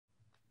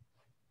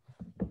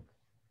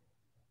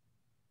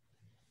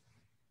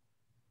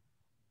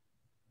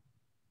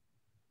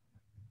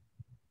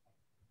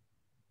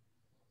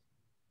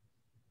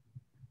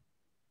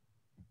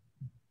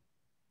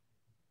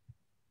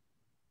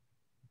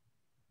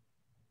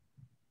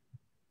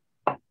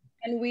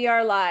And we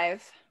are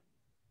live.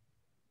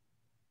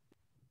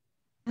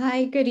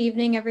 Hi, good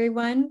evening,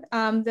 everyone.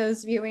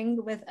 Those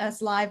viewing with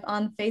us live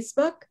on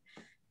Facebook,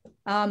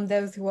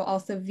 those who will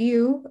also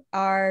view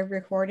our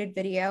recorded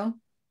video.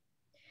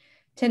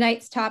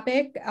 Tonight's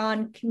topic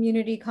on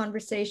community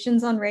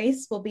conversations on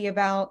race will be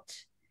about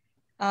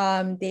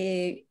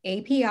the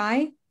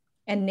API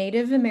and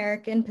Native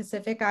American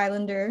Pacific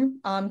Islander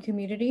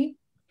community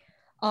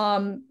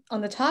on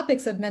the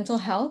topics of mental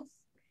health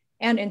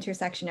and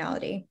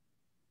intersectionality.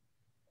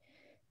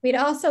 We'd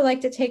also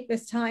like to take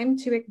this time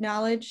to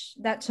acknowledge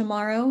that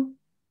tomorrow,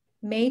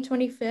 May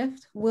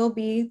 25th, will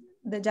be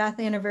the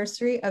death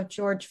anniversary of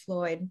George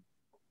Floyd.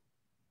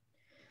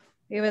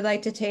 We would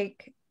like to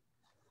take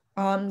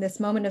this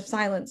moment of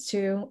silence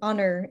to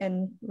honor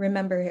and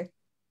remember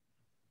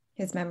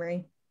his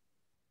memory.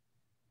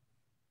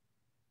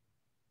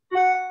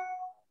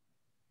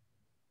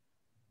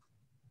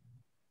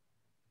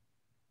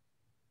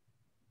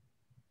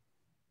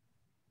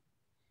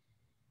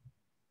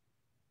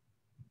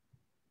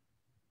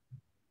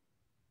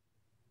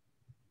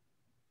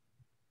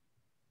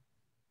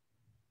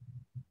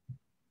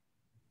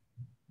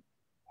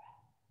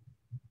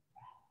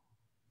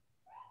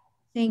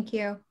 Thank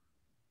you.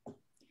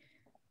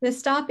 The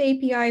Stop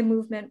API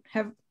movement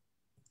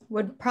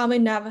would probably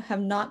never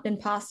have not been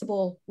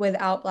possible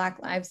without Black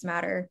Lives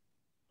Matter.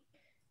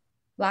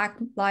 Black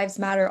Lives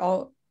Matter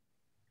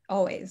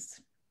always.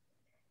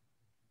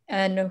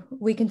 And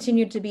we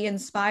continue to be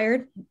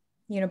inspired,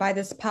 by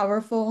this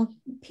powerful,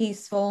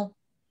 peaceful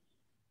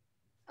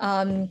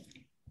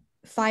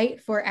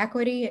fight for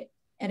equity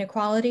and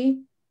equality,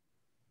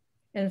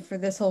 and for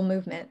this whole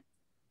movement.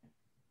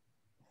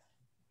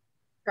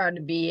 Proud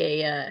to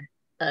be an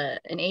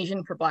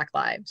Asian for Black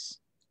Lives.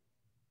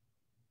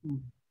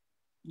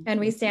 And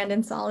we stand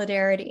in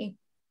solidarity.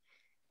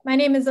 My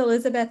name is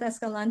Elizabeth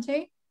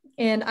Escalante,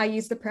 and I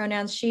use the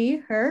pronouns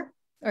she, her,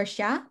 or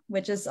siya,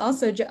 which is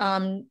also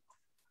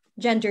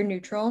gender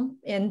neutral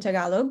in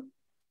Tagalog.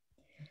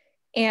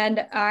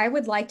 And I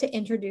would like to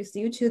introduce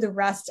you to the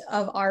rest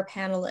of our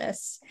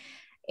panelists.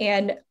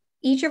 And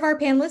each of our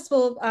panelists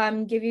will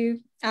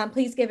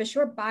please give a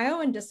short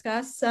bio and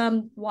discuss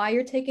why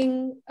you're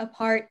taking a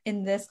part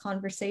in this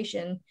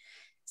conversation.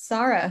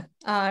 Sarah,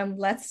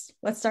 let's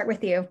start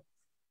with you.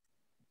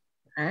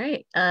 All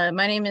right.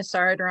 My name is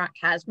Sarah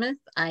Casmith.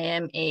 I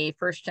am a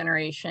first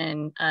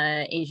generation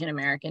Asian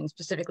American,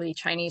 specifically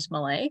Chinese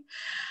Malay,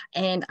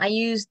 and I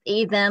use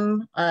they,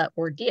 them,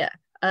 or dia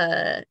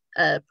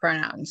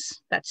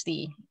pronouns. That's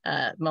the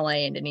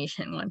Malay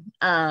Indonesian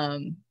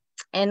one.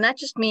 And that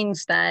just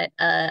means that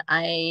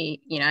I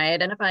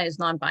identify as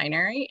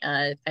non-binary.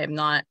 I'm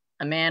not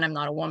a man, I'm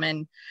not a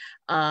woman.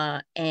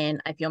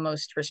 And I feel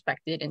most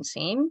respected and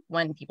seen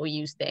when people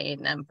use they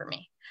and them for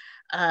me.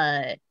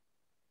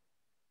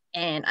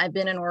 And I've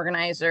been an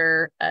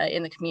organizer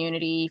in the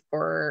community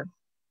for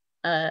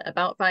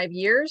about 5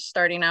 years,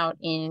 starting out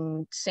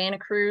in Santa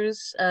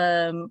Cruz,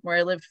 where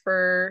I lived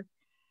for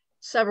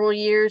several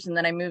years. And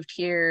then I moved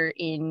here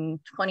in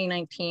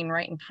 2019,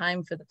 right in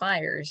time for the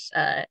fires.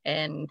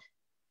 And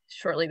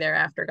shortly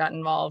thereafter got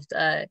involved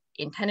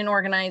in tenant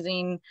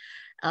organizing,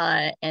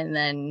 and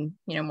then,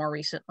 more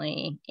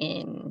recently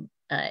in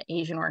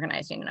Asian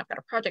organizing. And I've got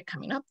a project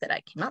coming up that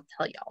I cannot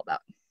tell you all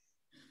about.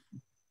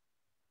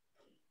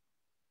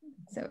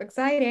 So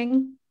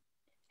exciting.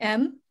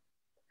 M?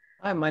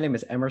 Hi, my name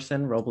is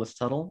Emerson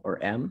Robles-Tuttle,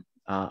 or M.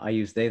 I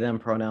use they, them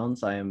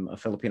pronouns. I am a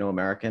Filipino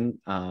American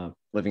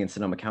living in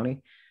Sonoma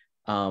County.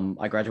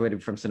 I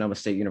graduated from Sonoma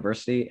State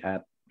University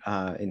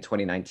in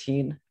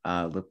 2019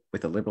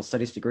 with a liberal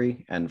studies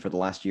degree. And for the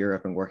last year,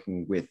 I've been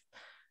working with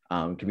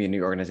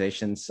community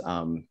organizations,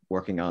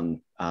 working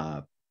on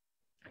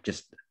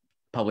just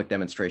public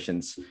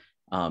demonstrations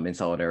in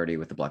solidarity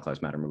with the Black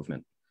Lives Matter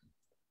movement.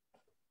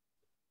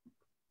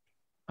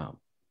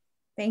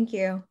 Thank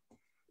you.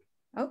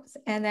 Oops.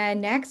 And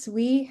then next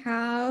we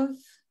have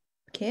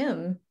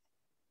Kim.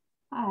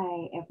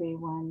 Hi,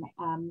 everyone.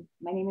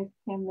 My name is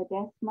Kim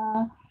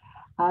Ledesma.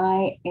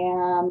 I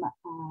am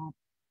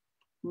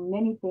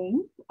many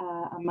things.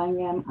 Among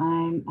them,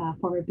 I'm a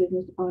former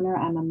business owner.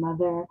 I'm a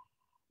mother.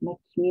 I'm a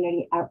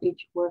community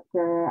outreach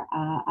worker.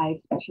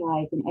 I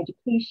specialize in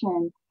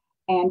education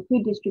and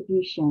food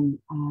distribution.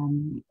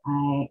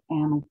 I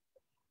am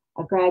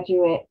a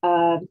graduate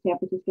of San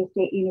Francisco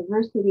State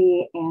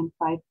University and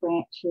Five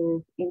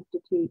Branches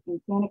Institute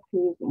in Santa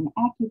Cruz in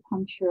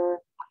acupuncture.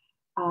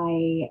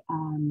 I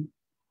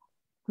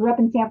grew up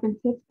in San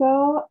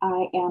Francisco.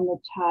 I am the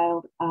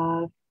child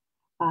of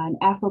an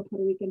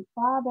Afro-Puerto Rican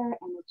father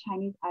and a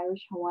Chinese,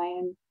 Irish,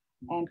 Hawaiian,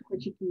 and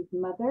Portuguese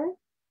mother.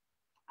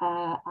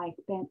 I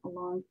spent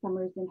long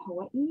summers in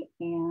Hawaii,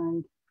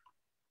 and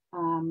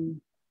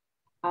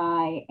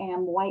I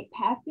am white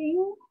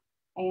passing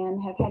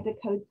and have had to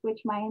code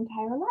switch my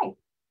entire life.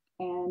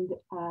 And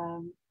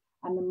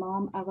I'm the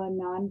mom of a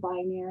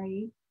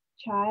non-binary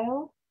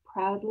child,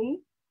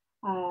 proudly,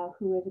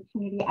 who is a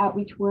community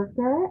outreach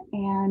worker,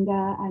 and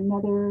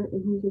another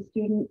who's a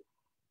student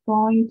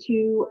going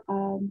to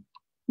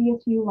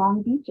CSU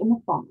Long Beach in the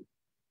fall.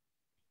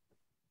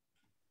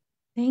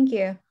 Thank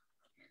you.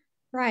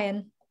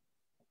 Brian.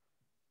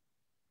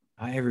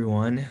 Hi,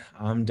 everyone.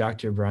 I'm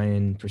Dr.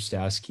 Brian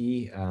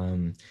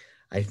Prystowsky.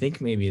 I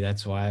think maybe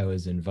that's why I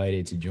was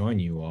invited to join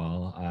you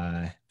all,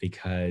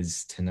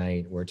 because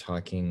tonight we're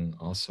talking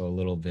also a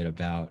little bit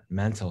about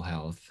mental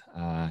health.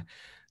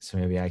 So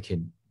maybe I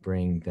could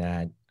bring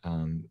that,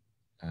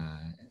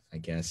 I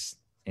guess,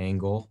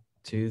 angle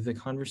to the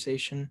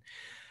conversation.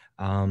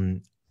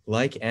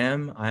 Like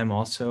M, I'm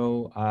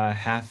also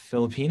half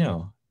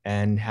Filipino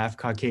and half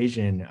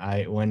Caucasian.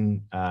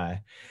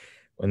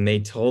 When they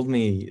told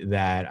me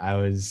that, I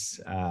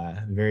was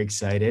very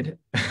excited.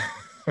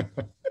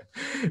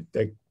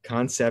 The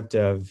concept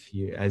of,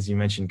 as you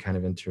mentioned, kind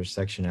of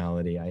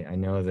intersectionality, I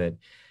know that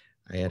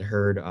I had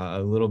heard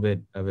a little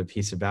bit of a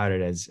piece about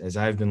it as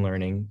I've been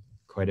learning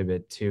quite a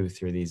bit too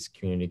through these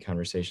community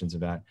conversations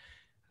about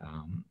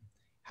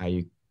how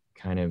you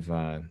kind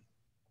of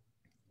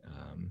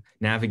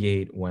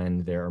navigate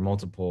when there are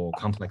multiple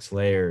complex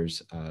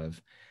layers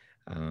of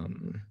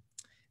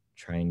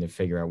trying to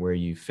figure out where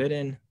you fit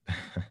in.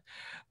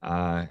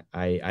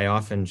 I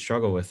often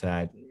struggle with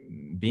that,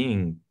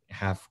 being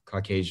half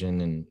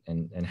Caucasian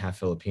and half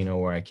Filipino,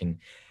 where I can,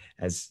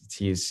 as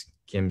to use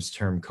Kim's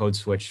term, code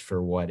switch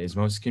for what is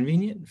most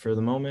convenient for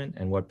the moment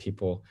and what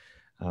people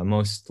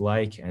most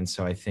like. And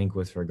so I think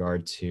with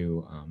regard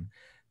to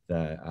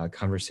the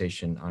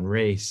conversation on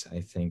race,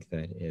 I think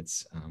that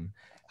it's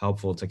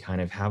helpful to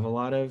kind of have a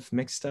lot of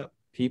mixed up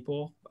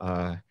people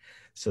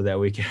so that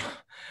we can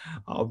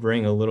all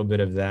bring a little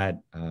bit of that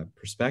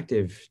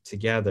perspective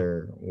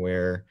together,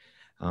 where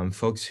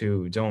folks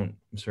who don't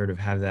sort of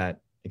have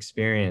that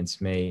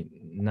experience may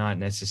not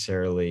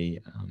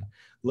necessarily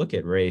look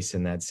at race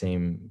in that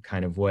same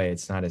kind of way.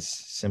 It's not as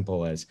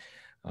simple as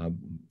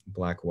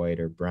black, white,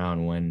 or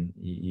brown when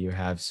you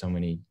have so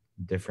many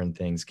different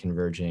things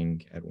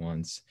converging at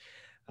once.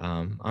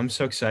 I'm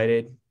so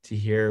excited to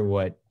hear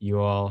what you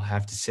all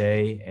have to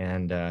say,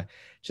 and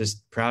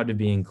just proud to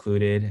be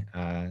included.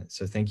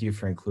 So thank you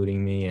for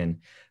including me, and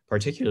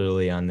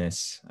particularly on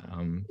this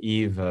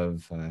eve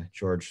of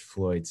George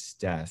Floyd's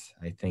death.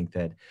 I think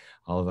that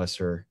all of us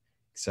are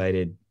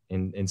excited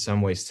in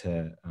some ways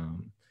to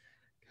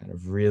kind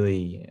of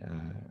really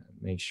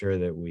make sure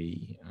that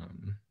we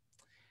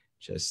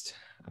just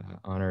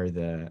honor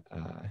the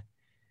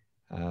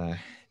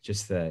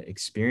just the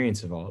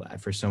experience of all that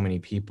for so many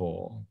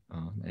people,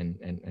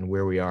 and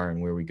where we are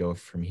and where we go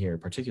from here,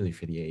 particularly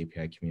for the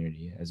AAPI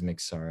community. As Mick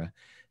Sarah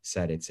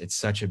said, it's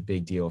such a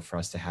big deal for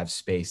us to have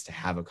space to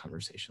have a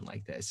conversation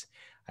like this.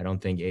 I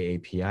don't think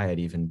AAPI had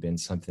even been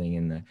something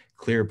in the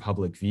clear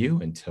public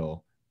view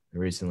until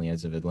recently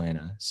as of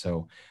Atlanta.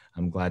 So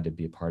I'm glad to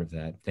be a part of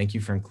that. Thank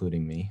you for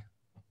including me.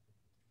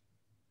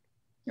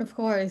 Of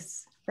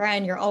course,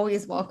 Brian, you're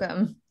always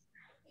welcome.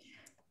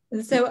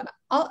 So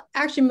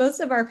actually, most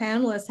of our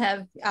panelists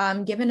have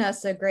given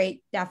us a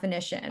great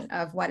definition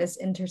of what is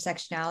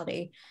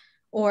intersectionality,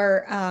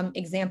 or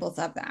examples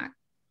of that.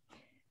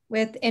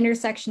 With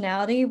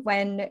intersectionality,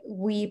 when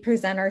we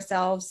present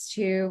ourselves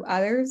to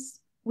others,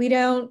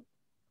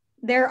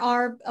 there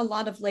are a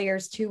lot of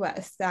layers to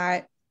us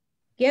that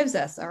gives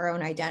us our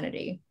own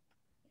identity.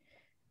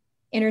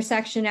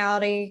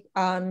 Intersectionality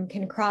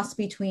can cross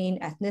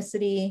between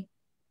ethnicity,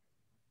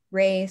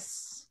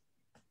 race,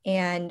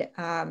 and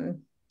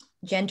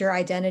gender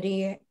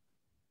identity,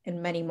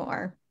 and many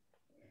more.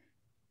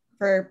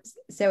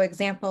 So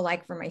example,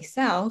 like for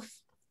myself,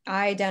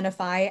 I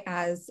identify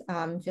as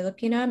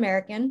Filipino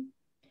American.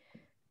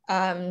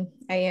 I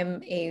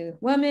am a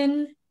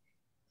woman,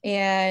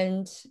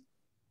 and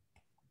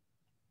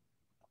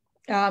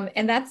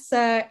that's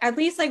at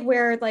least like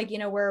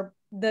where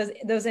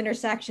those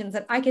intersections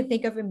that I could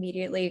think of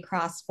immediately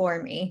cross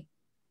for me.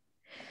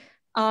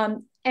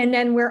 And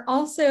then we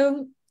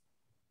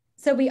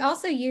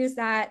also use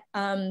that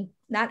acronym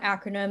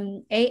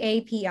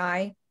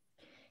AAPI,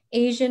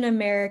 Asian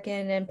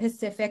American and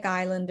Pacific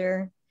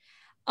Islander,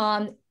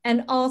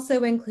 and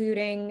also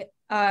including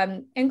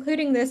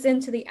this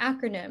into the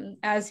acronym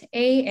as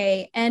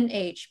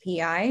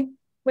AANHPI,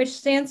 which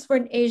stands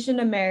for Asian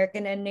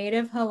American and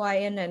Native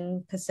Hawaiian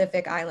and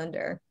Pacific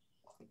Islander.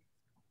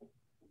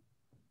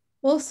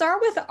 We'll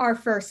start with our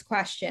first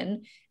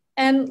question,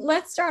 and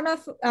let's start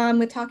off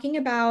with talking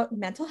about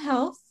mental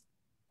health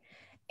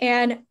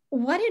and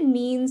what it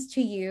means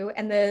to you,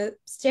 and the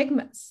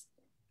stigmas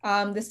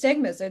or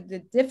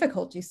the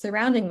difficulties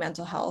surrounding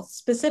mental health,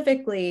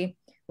 specifically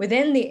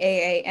within the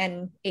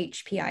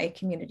AANHPI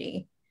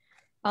community.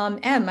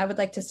 Em, I would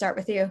like to start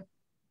with you.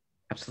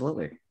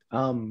 Absolutely.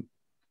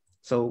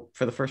 So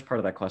for the first part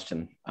of that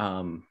question,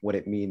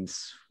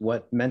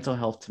 what mental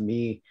health to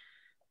me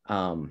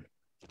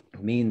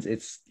means,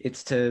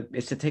 it's to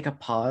take a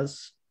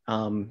pause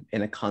in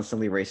a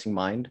constantly racing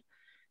mind,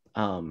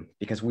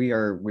 because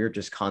we're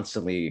just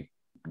constantly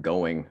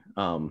going,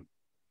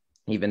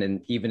 even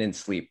in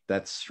sleep.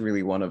 That's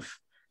really one of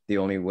the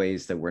only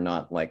ways that we're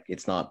not, like,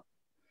 it's not,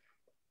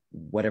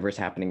 whatever's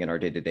happening in our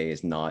day-to-day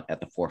is not at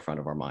the forefront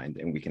of our mind,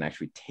 and we can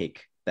actually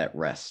take that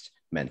rest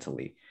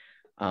mentally.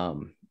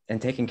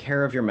 taking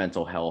care of your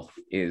mental health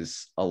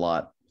is a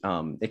lot.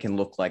 It can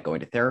look like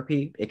going to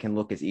therapy. It can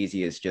look as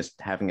easy as just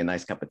having a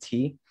nice cup of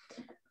tea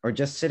or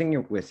just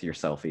sitting with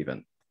yourself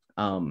even.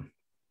 When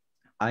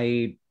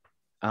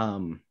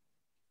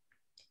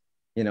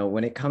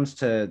it comes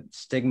to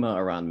stigma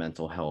around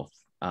mental health,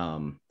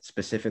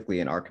 specifically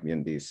in our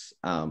communities,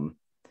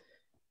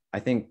 I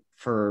think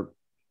for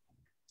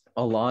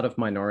a lot of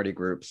minority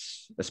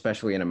groups,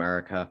 especially in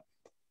America,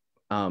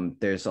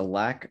 there's a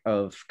lack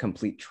of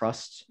complete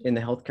trust in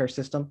the healthcare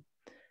system.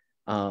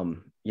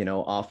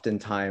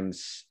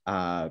 Oftentimes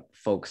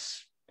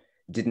folks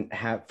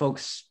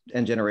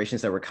and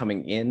generations that were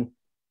coming in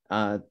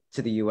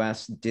to the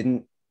US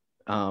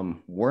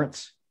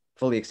weren't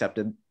fully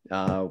accepted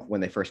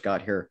when they first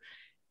got here.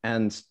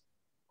 And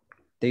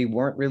they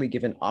weren't really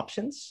given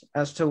options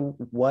as to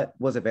what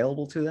was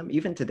available to them.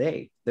 Even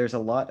today, there's a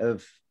lot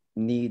of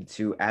need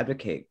to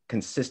advocate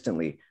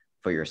consistently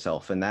for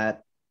yourself. And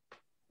that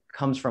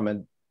comes from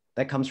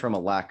a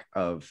lack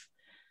of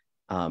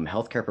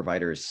healthcare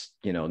providers,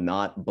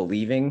 not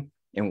believing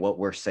in what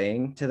we're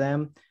saying to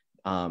them,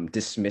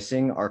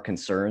 dismissing our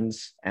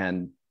concerns,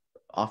 and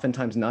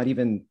oftentimes not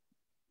even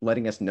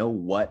letting us know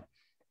what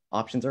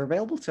options are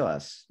available to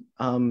us.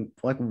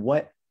 Like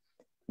what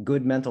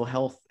good mental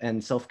health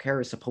and self-care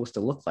is supposed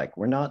to look like.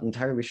 We're not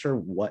entirely sure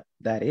what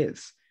that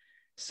is.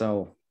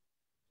 So,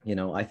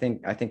 I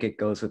think it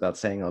goes without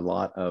saying a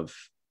lot of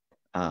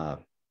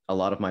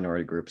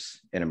minority groups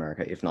in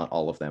America, if not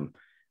all of them,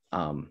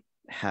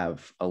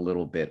 have a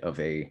little bit of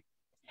a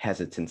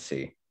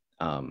hesitancy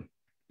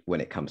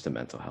when it comes to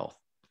mental health.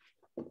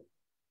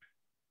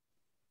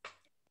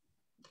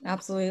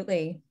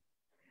 Absolutely.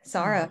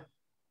 Sarah.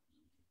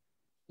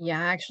 Yeah,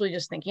 actually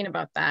just thinking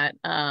about that,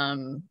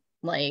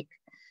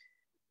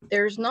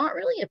 there's not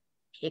really a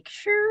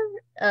picture,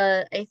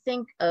 I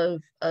think,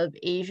 of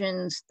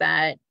Asians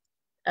that,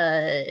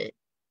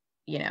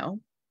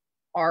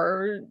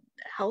 are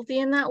healthy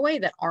in that way,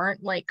 that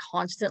aren't like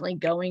constantly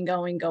going,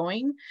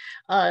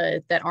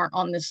 that aren't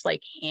on this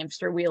like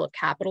hamster wheel of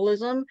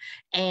capitalism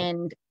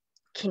and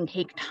can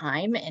take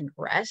time and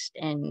rest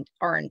and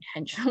are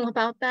intentional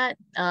about that.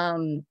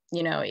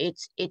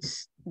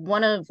 It's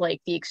one of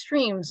like the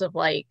extremes of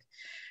like,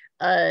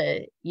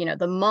 the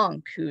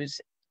monk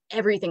who's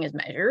everything is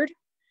measured,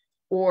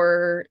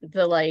 or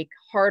the like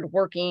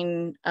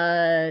hardworking,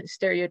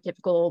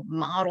 stereotypical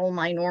model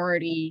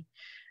minority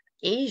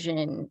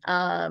Asian,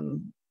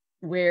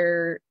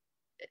 where,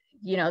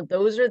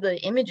 those are the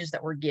images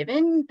that we're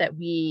given, that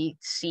we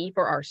see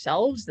for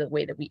ourselves, the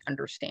way that we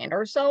understand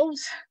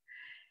ourselves.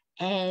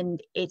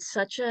 And it's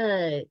such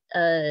a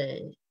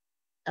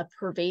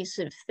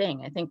pervasive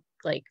thing. I think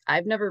like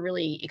I've never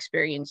really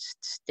experienced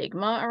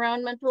stigma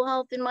around mental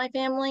health in my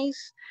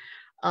families.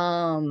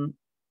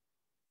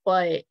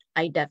 But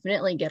I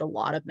definitely get a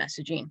lot of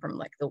messaging from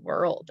like the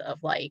world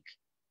of like,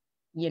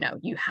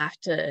 you have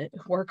to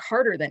work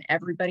harder than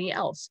everybody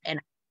else. And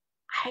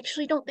I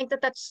actually don't think that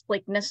that's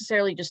like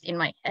necessarily just in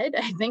my head.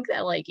 I think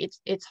that like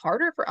it's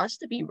harder for us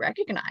to be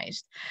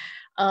recognized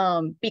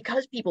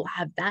because people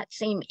have that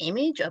same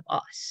image of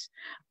us.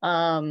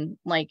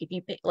 Like if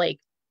you pick,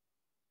 like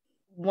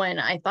when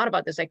I thought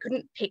about this, I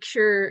couldn't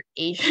picture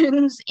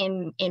Asians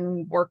in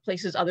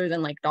workplaces other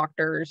than like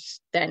doctors,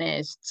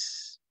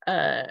 dentists,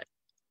 like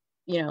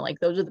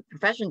those are the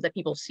professions that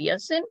people see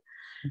us in.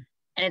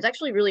 And it's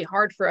actually really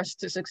hard for us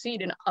to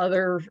succeed in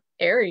other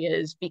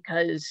areas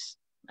because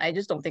I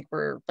just don't think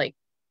we're like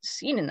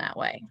seen in that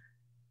way.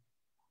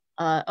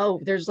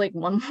 There's like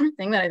one more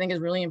thing that I think is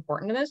really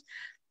important to this.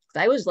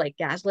 I was like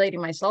gaslighting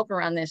myself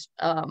around this,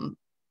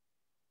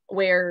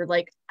 where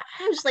like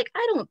I was like,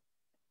 I don't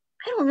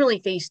really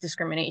face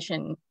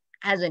discrimination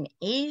as an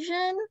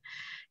Asian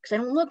because I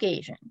don't look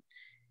Asian.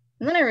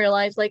 And then I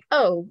realized like,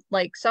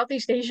 like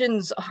Southeast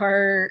Asians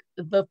are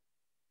the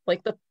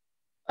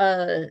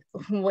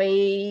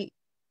way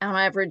on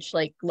average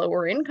like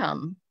lower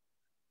income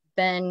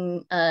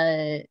than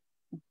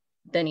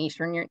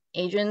Eastern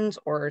Asians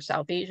or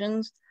South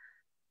Asians.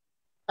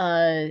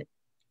 And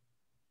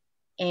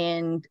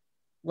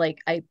like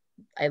I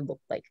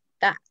look like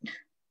that.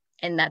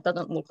 And that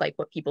doesn't look like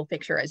what people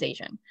picture as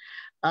Asian.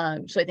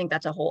 So I think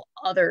that's a whole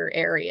other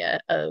area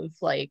of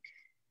like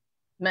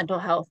mental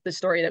health, the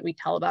story that we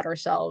tell about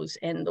ourselves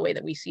and the way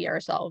that we see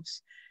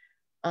ourselves.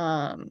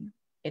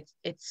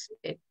 It's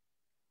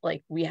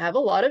like we have a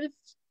lot of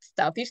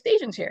Southeast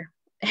Asians here,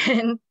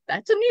 and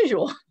that's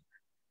unusual.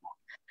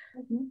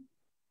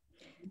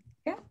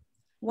 Yeah,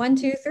 1,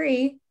 2,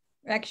 3,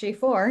 actually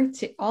 4,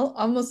 all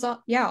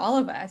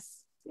of us.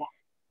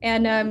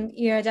 And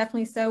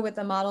definitely so with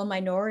the model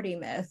minority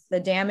myth, the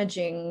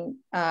damaging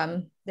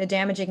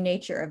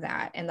nature of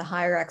that, and the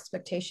higher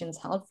expectations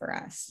held for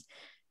us.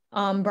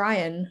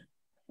 Brian,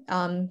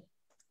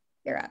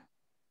 you're up.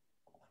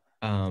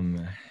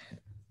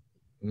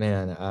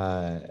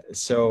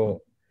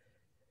 So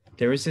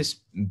there was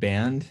this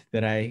band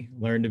that I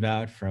learned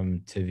about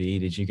from TV.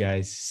 Did you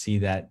guys see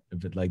that?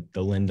 Like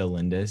the Linda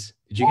Lindas.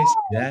 Did you guys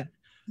see that?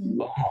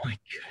 Oh my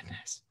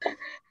goodness.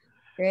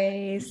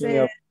 Grace.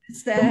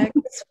 Sex.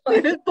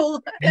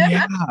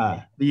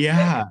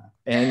 Yeah.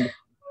 And,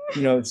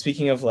 you know,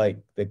 speaking of like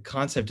the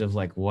concept of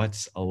like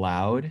what's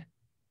allowed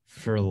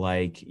for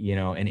like, you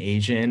know, an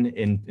Asian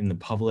in the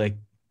public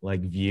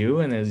like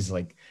view, and it's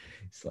like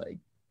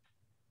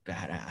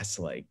badass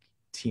like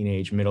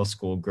teenage middle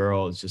school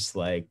girl is just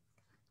like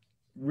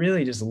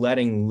really just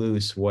letting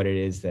loose what it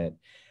is that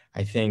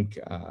I think,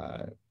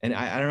 and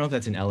I don't know if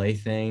that's an LA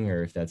thing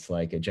or if that's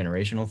like a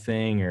generational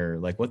thing or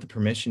like what the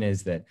permission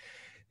is that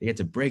they get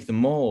to break the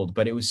mold,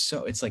 but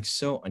it's like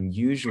so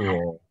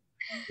unusual.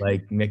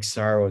 Like Mick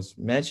Sarah was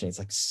mentioning, it's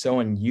like so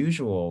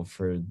unusual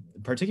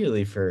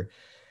particularly for,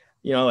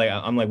 you know, like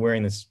I'm like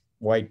wearing this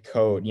white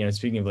coat, you know,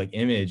 speaking of like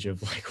image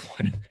of like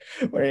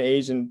what an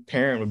Asian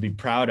parent would be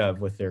proud of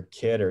with their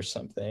kid or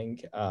something.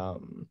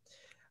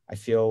 I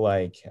feel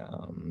like,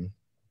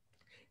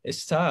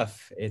 it's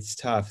tough. It's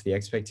tough. The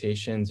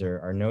expectations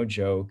are no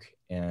joke.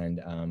 And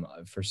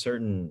for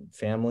certain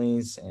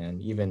families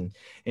and even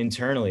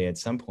internally, at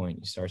some point,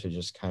 you start to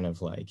just kind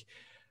of like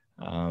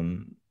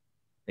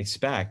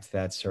expect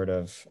that sort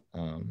of,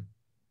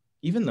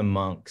 even the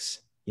monks,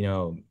 you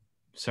know,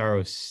 Sarah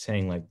was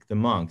saying like the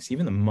monks,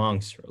 even the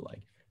monks are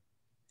like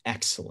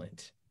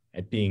excellent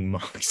at being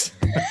monks.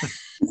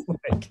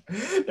 Like,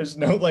 there's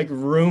no like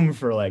room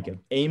for like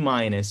an A-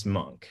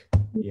 monk,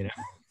 you know?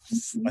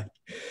 Like,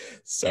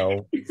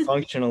 so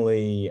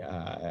functionally,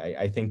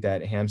 I think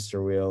that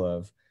hamster wheel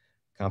of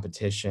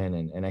competition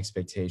and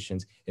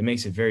expectations, it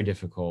makes it very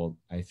difficult,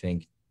 I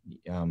think,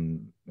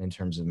 in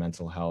terms of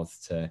mental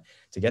health to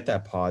get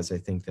that pause. I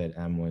think that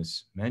Em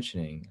was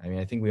mentioning. I mean,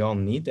 I think we all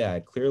need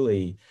that.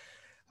 Clearly,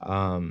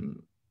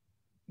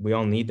 we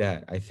all need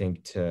that, I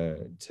think,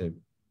 to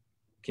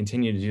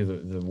continue to do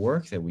the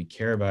work that we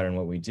care about and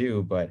what we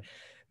do. But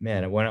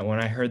man, when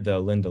I heard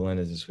the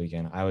Lindas this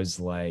weekend, I was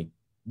like,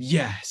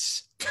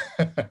 yes,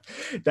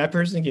 that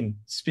person can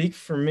speak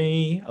for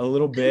me a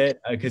little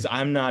bit, because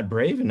I'm not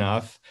brave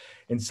enough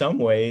in some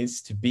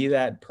ways to be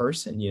that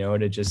person, you know,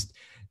 to just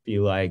be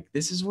like,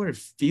 this is what it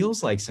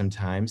feels like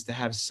sometimes to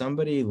have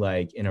somebody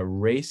like in a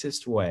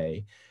racist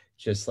way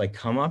just like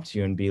come up to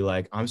you and be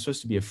like, I'm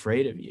supposed to be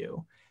afraid of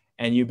you.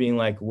 And you being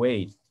like,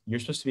 wait, you're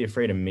supposed to be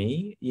afraid of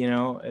me? You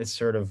know, it's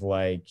sort of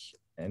like,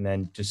 and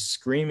then just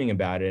screaming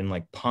about it in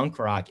like punk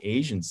rock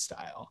Asian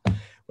style,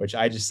 which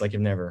I just like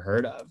have never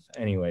heard of.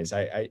 Anyways,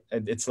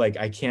 it's like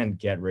I can't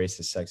get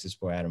racist sexist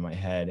boy out of my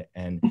head,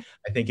 and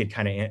I think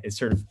it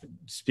sort of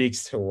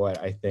speaks to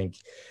what I think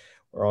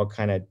we're all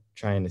kind of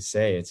trying to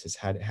say. It's just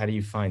how do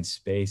you find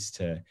space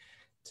to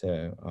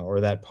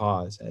or that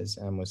pause, as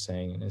Em was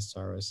saying and as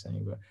Sarah was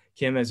saying. But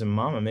Kim, as a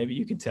mama, maybe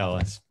you could tell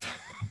us.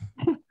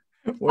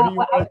 Well,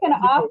 I was going to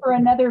offer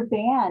another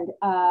band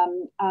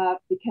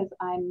because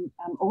I'm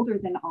older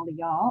than all of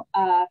y'all.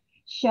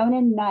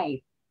 Shonen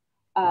Knife.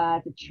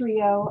 The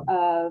trio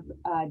of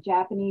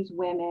Japanese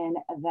women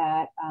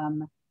that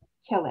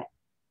kill it.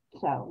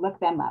 So look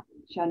them up,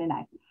 Shonen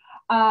Knife.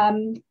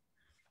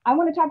 I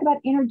want to talk about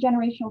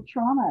intergenerational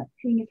trauma,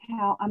 seeing as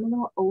how I'm a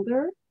little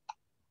older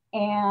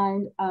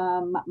and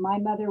my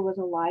mother was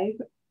alive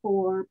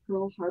for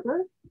Pearl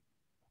Harbor,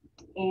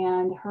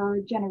 and her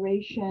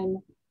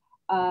generation,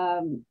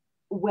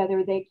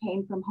 whether they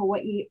came from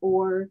Hawaii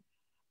or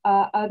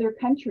other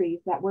countries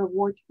that were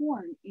war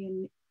torn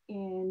in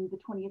the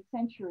 20th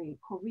century,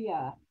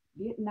 Korea,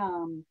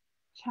 Vietnam,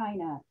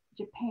 China,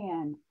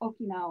 Japan,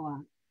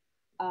 Okinawa,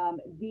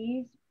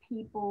 these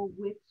people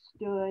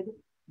withstood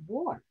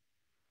war.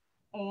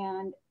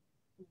 And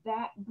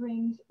that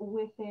brings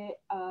with it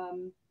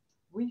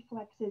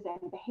reflexes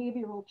and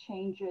behavioral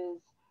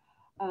changes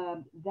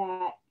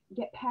that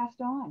get passed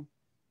on,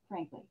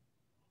 frankly.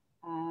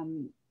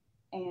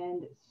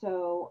 And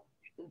so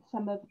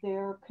some of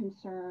their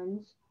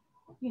concerns,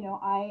 you know,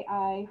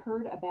 I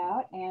heard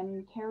about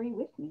and carry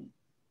with me.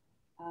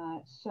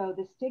 So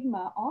the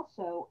stigma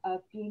also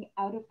of being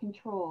out of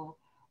control,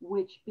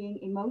 which being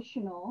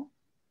emotional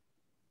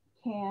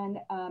can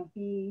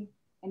be,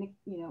 and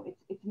you know,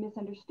 it's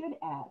misunderstood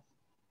as.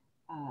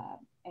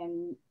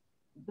 And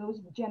those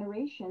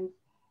generations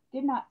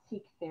did not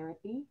seek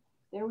therapy.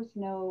 There was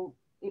no,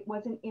 it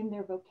wasn't in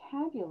their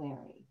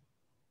vocabulary.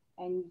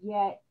 And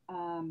yet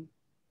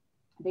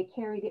they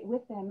carried it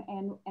with them.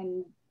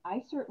 And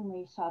I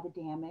certainly saw the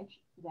damage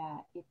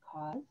that it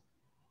caused.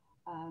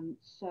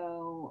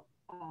 So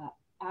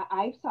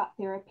I've sought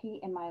therapy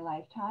in my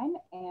lifetime.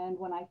 And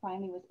when I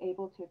finally was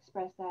able to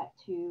express that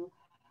to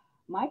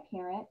my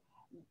parent,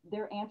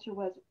 their answer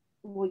was,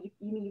 well,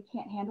 you mean you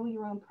can't handle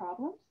your own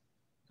problems?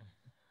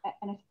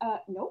 And I said,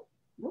 nope,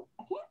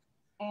 I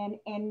can't.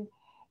 And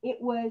it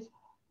was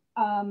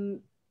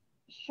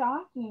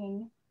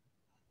shocking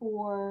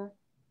for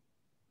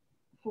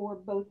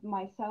both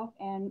myself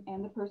and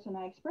the person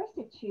I expressed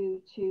it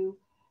to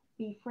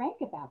be frank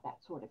about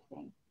that sort of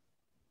thing.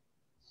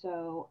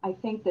 So I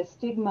think the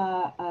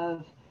stigma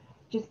of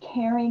just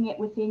carrying it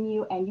within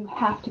you, and you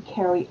have to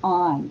carry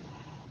on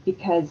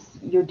because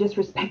you're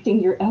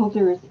disrespecting your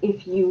elders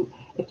if you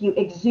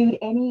exude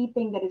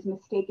anything that is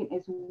mistaken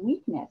as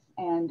weakness.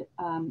 And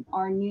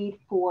our need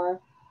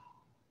for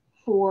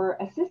for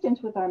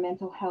assistance with our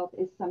mental health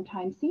is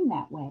sometimes seen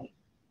that way.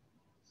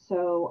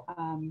 So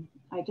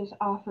I just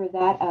offer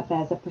that up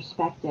as a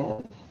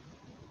perspective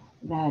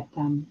that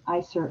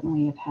I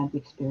certainly have had the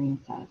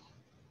experience of.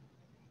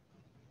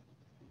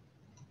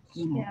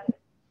 You know. Yeah,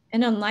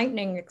 an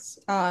enlightening,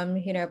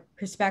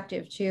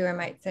 perspective too, I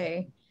might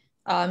say.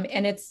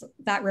 And it's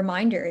that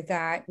reminder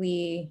that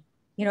we,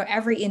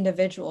 every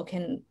individual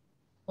can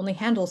only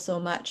handle so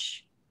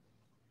much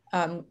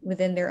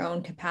within their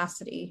own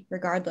capacity,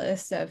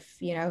 regardless of,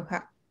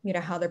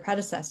 how their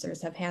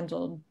predecessors have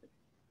handled,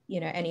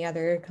 any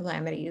other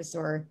calamities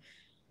or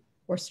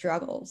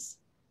struggles.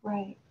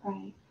 Right,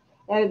 right.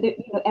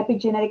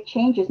 Epigenetic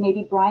changes,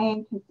 maybe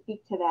Brian can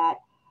speak to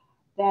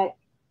that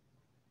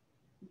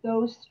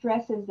those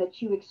stresses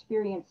that you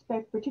experience,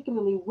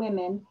 particularly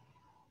women,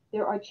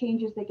 there are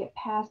changes that get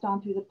passed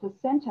on through the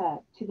placenta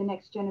to the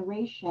next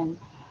generation.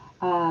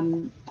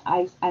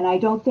 I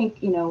don't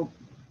think,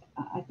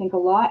 I think a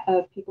lot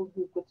of people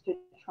who've withstood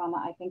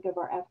trauma, I think of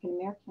our African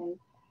American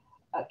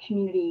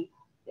community,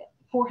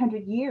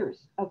 400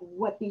 years of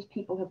what these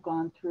people have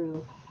gone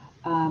through,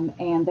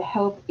 and the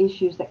health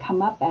issues that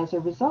come up as a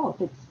result.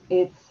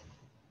 It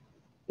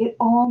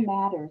all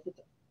matters.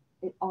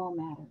 It all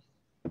matters.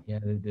 Yeah,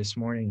 this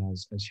morning I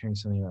was hearing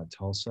something about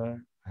Tulsa.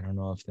 I don't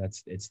know if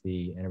it's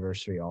the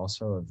anniversary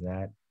also of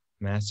that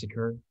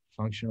massacre.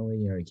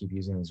 Functionally, I keep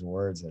using these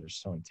words that are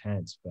so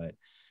intense, but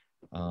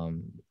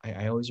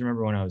I always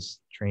remember when I was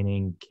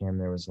training, Kim,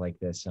 there was like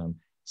this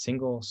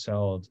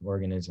single-celled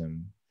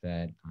organism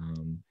that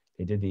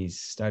they did these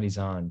studies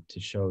on to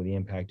show the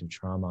impact of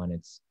trauma on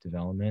its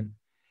development,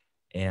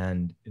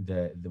 and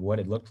the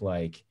what it looked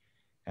like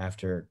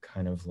after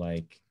kind of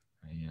like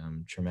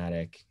a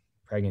traumatic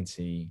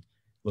pregnancy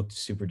looked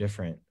super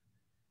different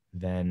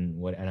than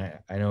what, and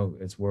I know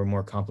we're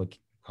more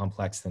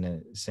complex than a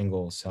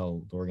single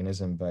celled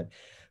organism, but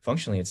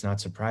functionally it's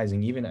not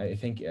surprising. Even I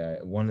think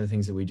one of the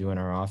things that we do in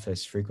our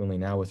office frequently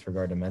now with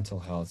regard to mental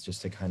health,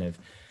 just to kind of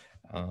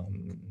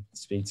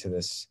speak to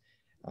this,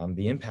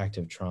 the impact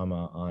of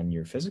trauma on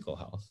your physical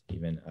health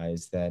even,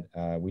 is that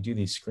we do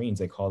these screens.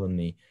 They call them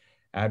the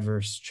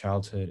Adverse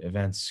Childhood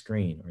Events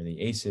Screen, or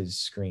the ACEs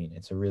screen.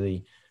 It's a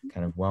really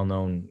kind of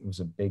well-known, it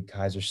was a big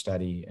Kaiser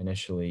study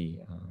initially,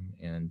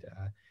 and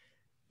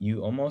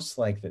you almost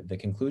like the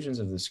conclusions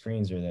of the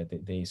screens are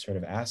that they sort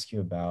of ask you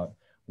about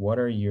what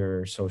are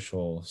your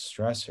social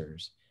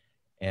stressors,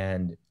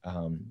 and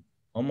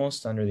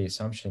almost under the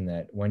assumption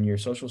that when your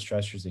social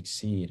stressors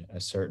exceed a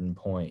certain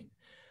point,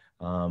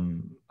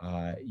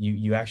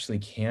 you actually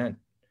can't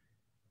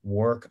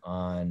work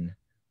on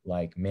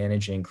like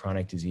managing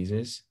chronic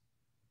diseases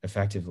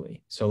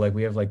effectively. So like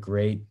we have like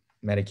great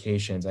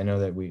medications. I know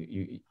that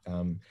you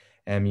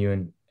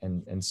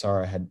and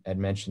Sarah had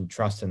mentioned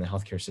trust in the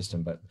healthcare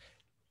system, but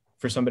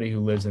for somebody who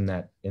lives in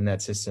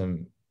that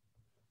system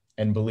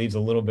and believes a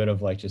little bit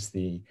of like just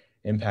the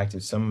impact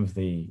of some of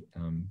the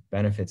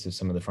benefits of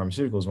some of the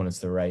pharmaceuticals when it's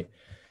the right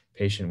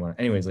patient one.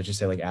 Anyways, let's just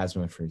say like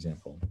asthma, for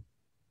example,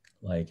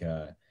 like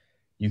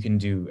you can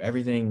do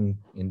everything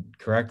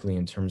correctly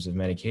in terms of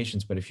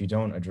medications, but if you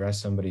don't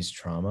address somebody's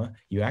trauma,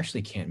 you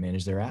actually can't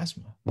manage their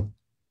asthma.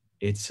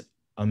 It's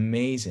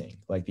amazing,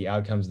 like the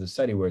outcomes of the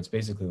study, where it's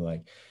basically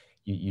like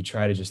you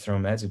try to just throw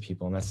meds at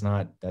people, and that's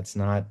not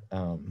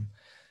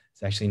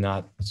it's actually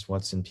not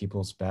what's in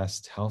people's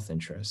best health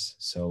interests.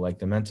 So like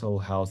the mental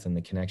health and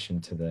the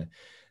connection to the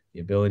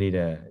ability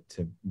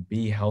to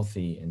be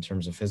healthy in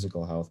terms of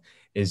physical health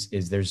is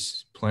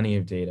there's plenty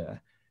of data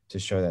to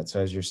show that. So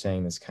as you're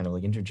saying, this kind of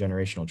like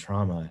intergenerational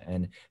trauma,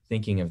 and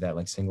thinking of that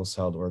like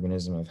single-celled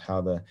organism, of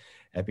how the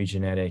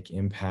epigenetic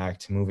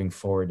impact moving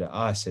forward to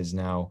us is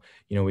now,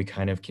 we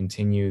kind of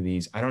continue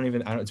these,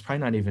 it's probably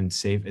not even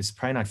safe. It's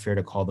probably not fair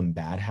to call them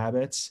bad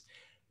habits.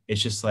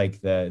 It's just like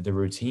the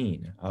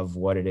routine of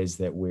what it is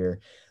that we're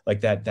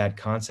like, that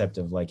concept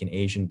of like an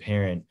Asian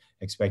parent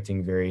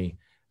expecting very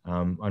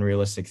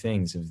unrealistic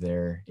things of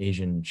their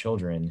Asian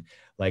children.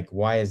 Like,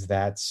 why is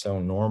that so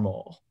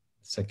normal?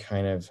 It's a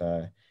kind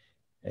of,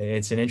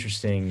 it's an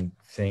interesting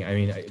thing. I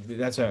mean,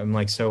 that's why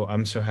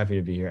I'm so happy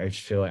to be here. I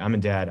just feel like I'm a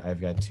dad. I've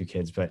got 2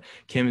 kids, but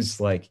Kim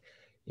is like,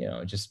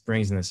 just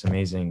brings in this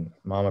amazing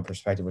mama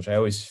perspective, which I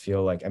always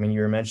feel like, I mean, you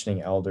were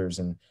mentioning elders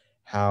and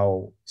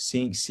how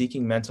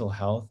seeking mental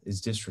health is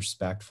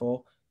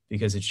disrespectful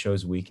because it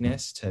shows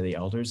weakness to the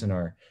elders in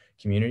our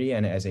community.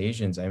 And as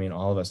Asians, I mean,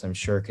 all of us, I'm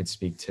sure, could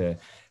speak to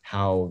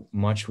how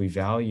much we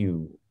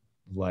value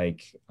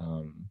like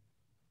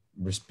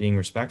being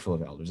respectful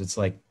of elders. It's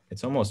like,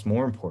 it's almost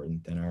more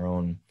important than our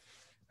own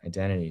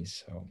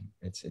identities. So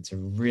it's a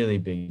really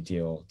big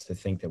deal to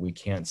think that we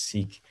can't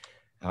seek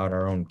out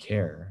our own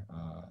care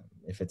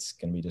if it's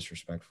going to be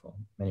disrespectful.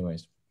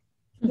 Anyways.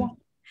 Yeah,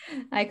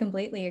 I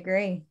completely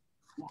agree.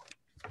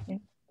 Yeah.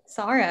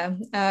 Sarah,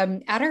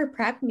 at our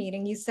prep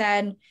meeting, you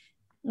said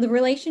the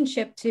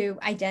relationship to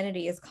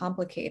identity is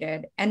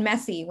complicated and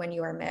messy when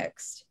you are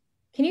mixed.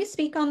 Can you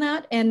speak on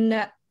that? And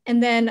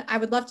then I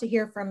would love to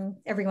hear from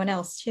everyone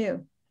else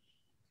too.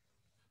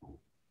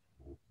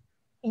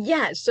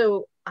 Yeah,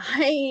 so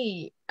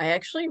I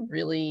actually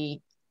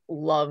really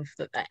love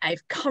that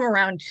I've come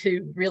around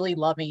to really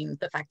loving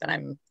the fact that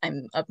I'm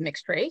of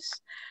mixed race.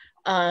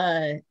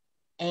 And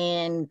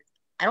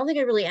I don't think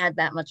I really had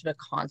that much of a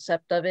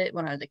concept of it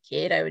when I was a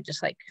kid. I would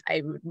just like,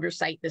 I would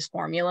recite this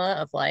formula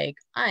of like,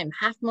 I'm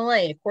half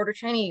Malay, a quarter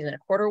Chinese, and a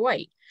quarter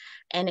white.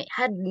 And it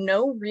had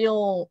no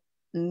real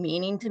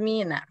meaning to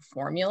me in that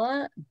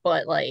formula,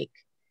 but like,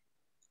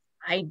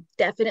 I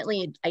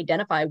definitely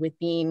identify with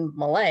being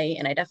Malay,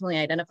 and I definitely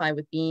identify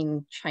with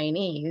being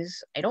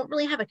Chinese. I don't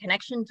really have a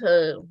connection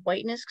to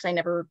whiteness because I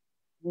never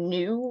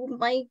knew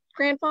my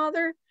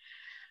grandfather.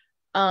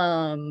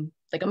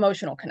 Like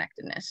emotional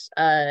connectedness.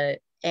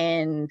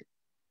 And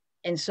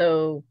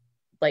so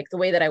like the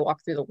way that I walk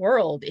through the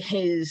world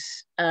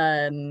is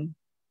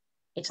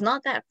it's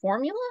not that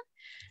formula.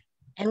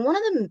 And one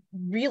of the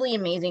really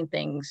amazing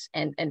things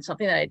and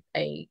something that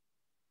I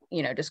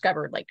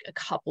discovered like a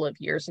couple of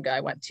years ago, I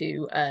went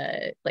to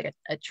like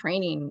a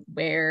training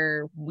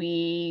where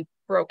we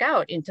broke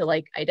out into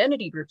like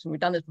identity groups, and we've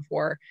done this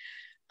before,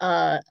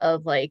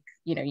 of like,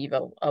 you've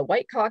a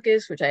white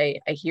caucus, which I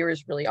hear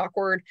is really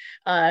awkward.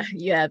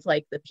 You have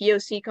like the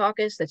POC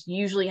caucus. That's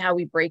usually how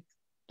we break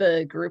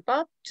the group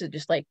up to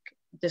just like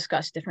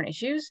discuss different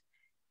issues.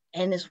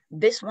 And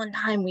this one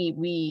time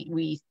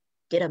we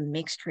did a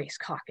mixed race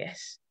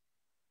caucus,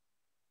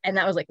 and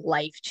that was like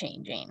life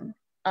changing.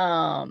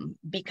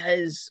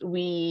 Because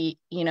we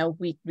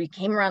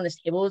came around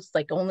this table. It's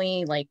like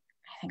only like,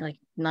 I think like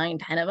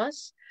 9-10 of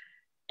us.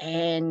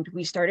 And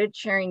we started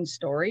sharing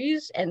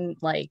stories, and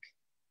like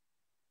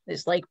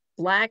this like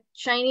Black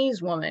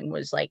Chinese woman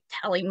was like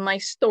telling my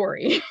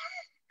story.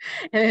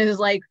 And it was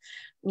like,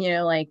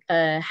 like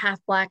a half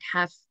Black,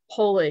 half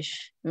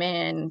Polish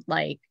man,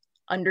 like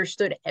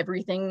understood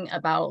everything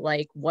about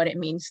like what it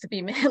means to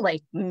be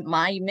like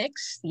my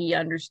mix. He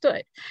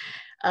understood.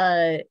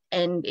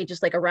 And it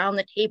just like around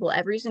the table,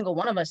 every single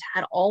one of us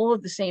had all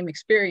of the same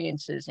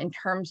experiences in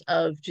terms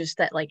of just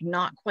that like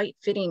not quite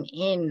fitting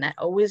in, that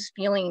always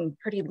feeling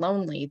pretty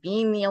lonely,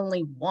 being the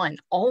only one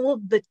all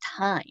of the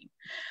time.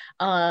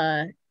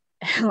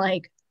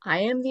 Like I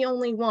am the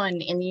only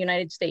one in the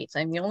United States.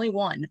 I'm the only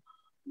one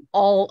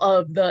all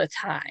of the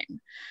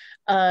time.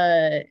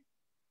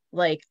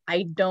 Like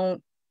I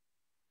don't,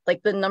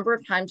 like the number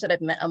of times that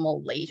I've met a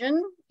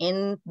Malaysian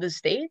in the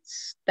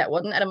States that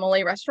wasn't at a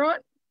Malay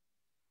restaurant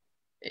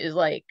is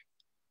like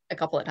a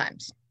couple of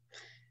times.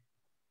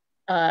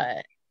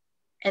 And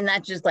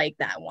that's just like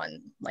that one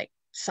like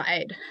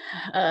side.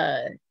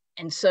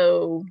 And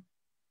so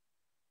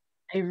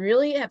I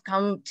really have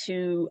come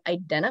to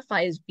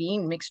identify as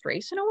being mixed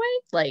race in a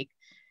way. Like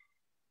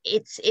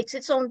it's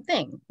its own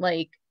thing.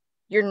 Like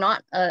you're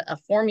not a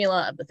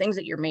formula of the things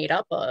that you're made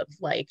up of.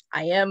 Like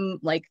I am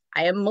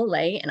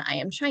Malay and I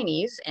am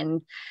Chinese.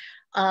 And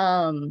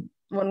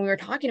when we were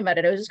talking about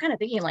it, I was just kind of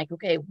thinking like,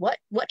 okay, what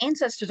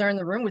ancestors are in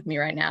the room with me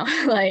right now?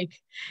 Like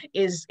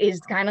is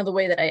kind of the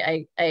way that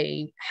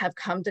I have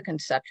come to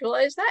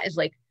conceptualize that, is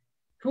like,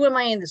 who am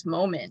I in this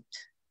moment?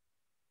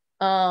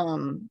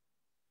 And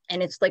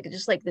it's like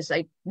just like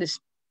this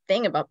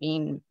thing about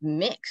being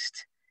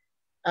mixed,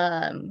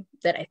 that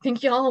I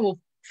think y'all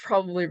will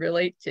probably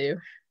relate to.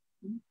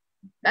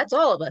 That's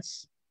all of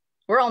us.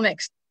 We're all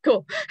mixed.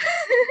 Cool.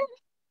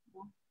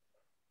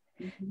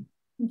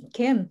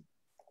 Kim.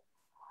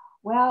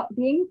 Well,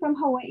 being from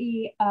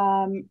Hawaii,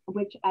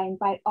 which I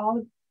invite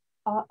all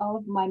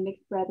of my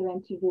mixed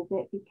brethren to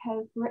visit,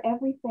 because we're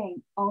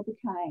everything all the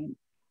time.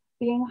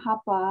 Being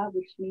Hapa,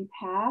 which means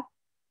half,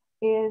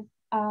 is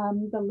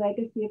the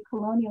legacy of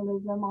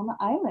colonialism on the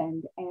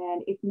island,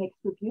 and it's mixed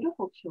with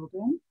beautiful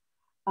children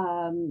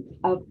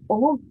of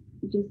all,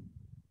 just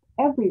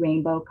every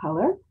rainbow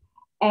color.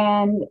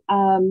 And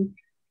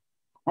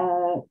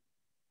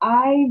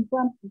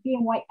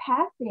being white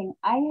passing,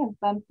 I have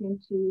bumped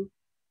into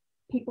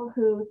people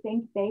who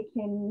think they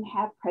can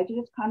have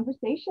prejudiced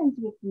conversations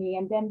with me,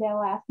 and then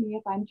they'll ask me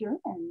if I'm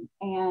German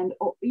and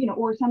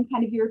or some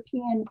kind of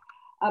European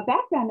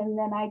background, and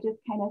then I just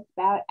kind of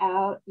spout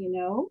out,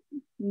 no,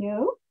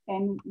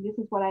 and this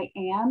is what I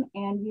am,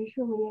 and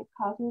usually it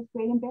causes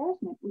great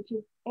embarrassment, which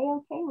is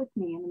a-okay with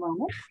me in the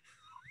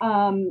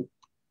moment.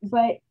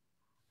 But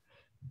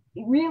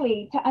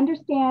really, to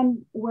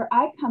understand where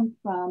I come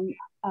from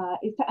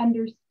is to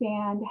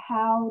understand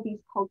how these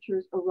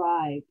cultures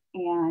arrived.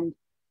 And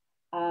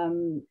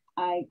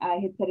I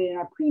had said it in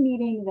our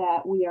pre-meeting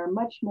that we are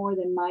much more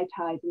than Mai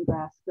Tais and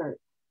grass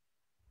skirts.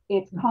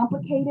 It's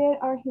complicated,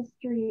 our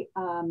history.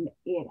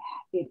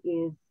 It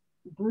is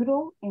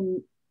brutal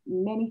in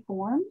many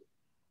forms,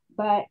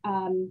 but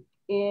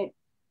it's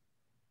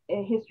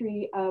a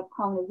history of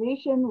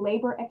colonization,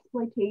 labor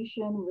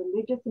exploitation,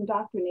 religious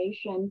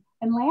indoctrination,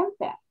 and land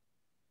theft.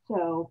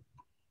 So,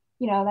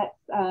 that's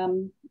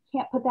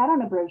can't put that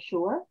on a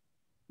brochure,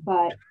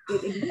 but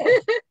it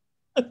exists.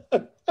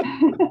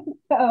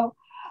 So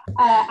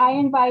I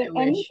invite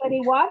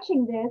anybody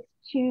watching this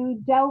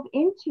to delve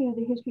into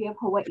the history of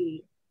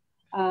Hawaii.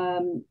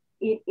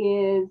 It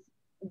is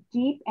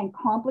deep and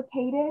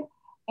complicated,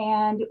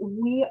 and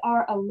we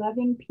are a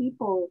loving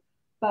people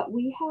but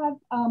we have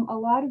a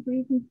lot of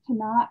reasons to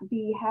not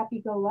be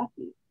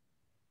happy-go-lucky.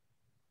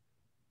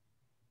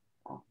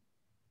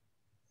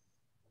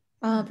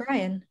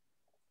 Brian.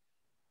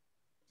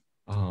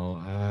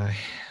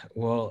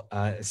 Well,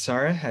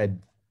 Sarah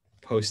had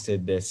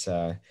posted this.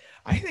 I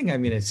think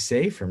I'm going to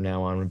say from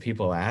now on when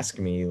people ask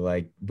me,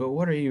 like, but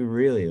what are you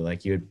really?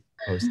 Like, you had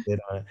posted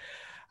on,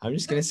 I'm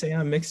just going to say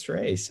I'm mixed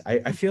race.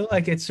 I feel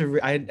like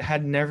I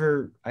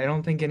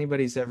don't think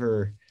anybody's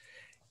ever,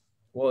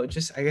 well, I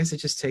guess it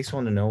just takes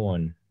one to know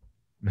one.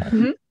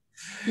 Mm-hmm.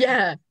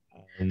 Yeah.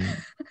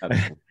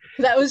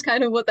 That was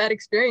kind of what that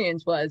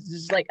experience was.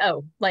 Just like,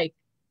 oh, like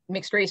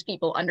mixed race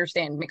people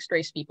understand mixed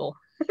race people.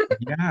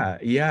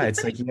 Yeah.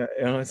 It's like,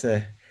 it's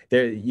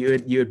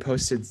you had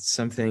posted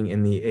something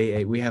in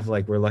the AA.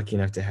 We're lucky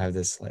enough to have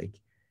this like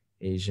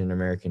Asian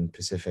American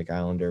Pacific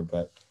Islander,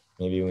 but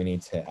maybe we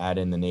need to add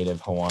in the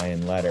Native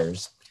Hawaiian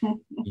letters.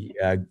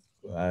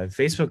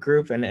 Facebook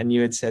group, and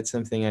you had said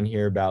something on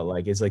here about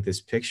like, it's like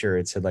this picture.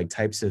 It said like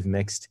types of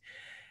mixed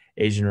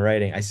Asian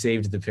writing. I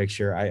saved the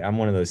picture. I'm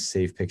one of those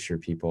save picture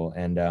people,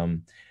 and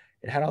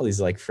it had all these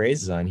like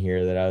phrases on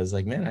here that I was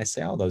like, man, I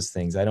say all those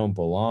things. I don't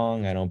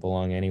belong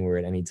anywhere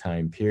at any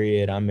time,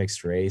 period. I'm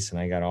mixed race, and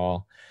I got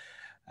all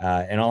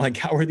I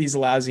got were these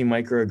lousy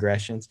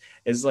microaggressions.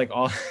 It's like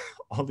all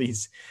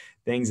these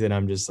things that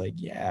I'm just like,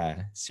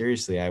 yeah,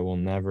 seriously, I will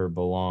never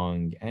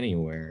belong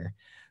anywhere.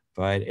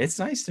 But it's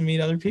nice to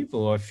meet other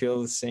people who I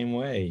feel the same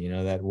way,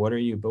 that what are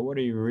you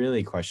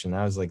really question.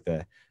 That was like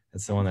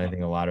that's the one that I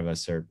think a lot of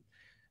us are,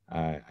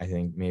 I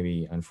think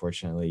maybe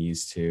unfortunately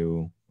used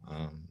to,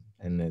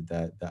 and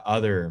the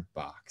other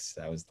box,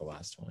 that was the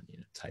last one,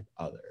 type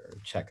other or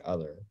check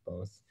other,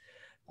 both.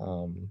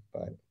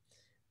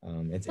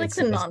 It's like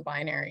the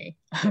non-binary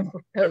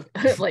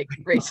like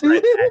race.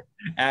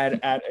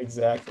 add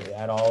exactly,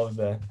 add all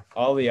the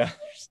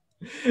others.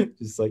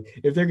 Just like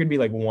if there could be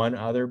like one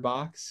other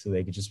box, so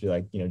they could just be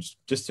like,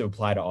 just to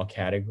apply to all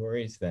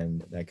categories,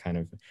 then that kind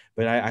of.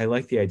 But I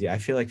like the idea. I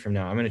feel like from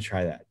now I'm going to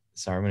try that.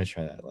 Sorry, I'm going to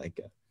try that. Like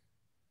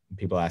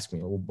people ask me,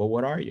 well, but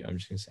what are you? I'm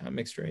just going to say I'm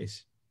mixed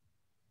race.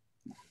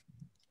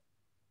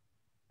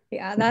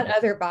 Yeah, that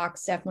other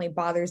box definitely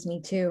bothers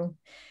me too.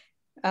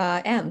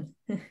 M.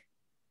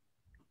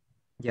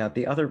 Yeah,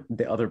 the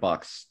other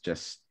box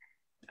just,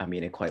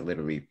 it quite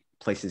literally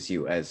places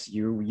you as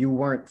you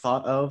weren't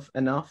thought of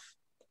enough.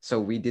 So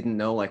we didn't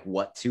know like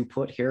what to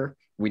put here.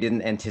 We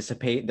didn't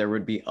anticipate there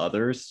would be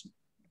others,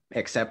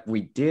 except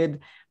we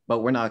did, but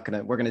we're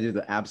gonna do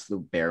the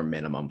absolute bare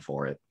minimum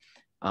for it.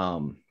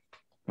 One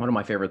of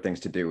my favorite things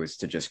to do is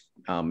to just,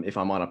 if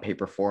I'm on a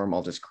paper form,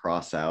 I'll just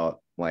cross out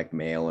like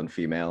male and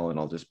female, and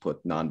I'll just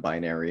put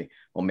non-binary.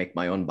 I'll make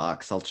my own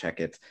box. I'll check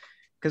it.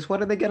 Because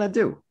what are they gonna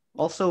do?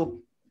 Also,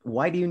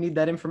 why do you need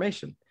that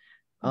information?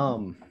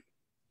 I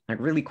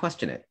really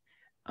question it.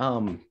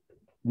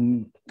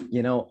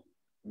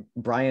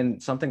 Brian,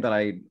 something that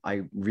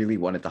I really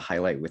wanted to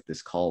highlight with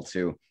this call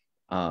too,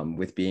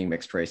 with being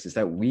mixed race, is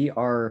that we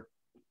are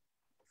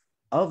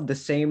of the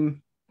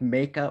same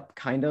makeup,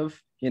 kind of.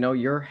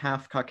 You're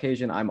half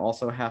Caucasian, I'm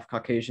also half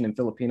Caucasian and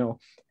Filipino,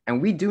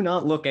 and we do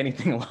not look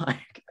anything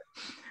alike.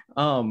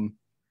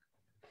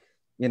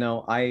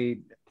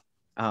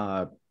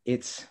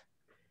 It's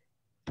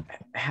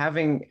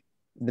having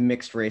the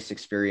mixed race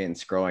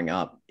experience growing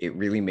up, it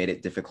really made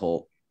it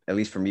difficult, at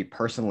least for me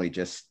personally,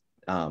 just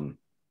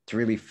to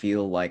really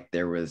feel like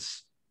there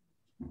was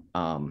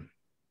a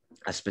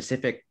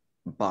specific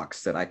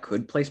box that I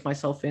could place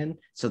myself in,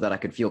 so that I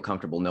could feel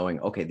comfortable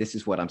knowing, okay, this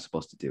is what I'm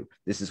supposed to do.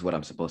 This is what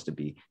I'm supposed to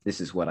be. This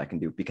is what I can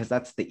do, because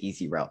that's the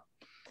easy route.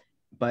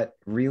 But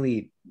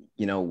really,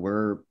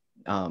 we're,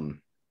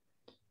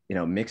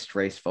 mixed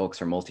race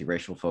folks or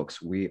multiracial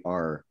folks, we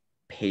are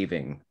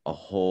paving a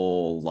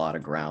whole lot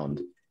of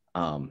ground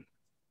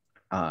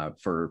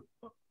for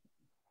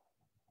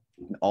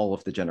all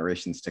of the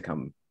generations to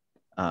come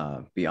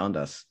beyond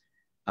us.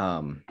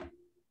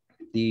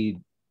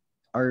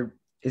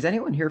 Is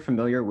anyone here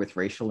familiar with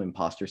racial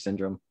imposter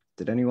syndrome?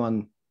 Did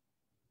anyone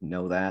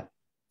know that?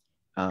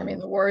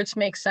 The words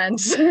make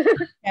sense.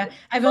 Yeah,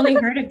 I've only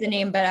heard of the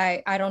name, but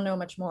I don't know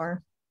much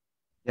more.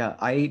 Yeah,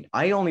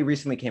 I only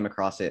recently came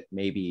across it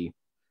maybe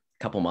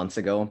a couple months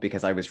ago,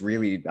 because I was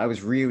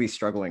really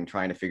struggling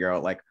trying to figure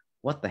out like,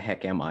 what the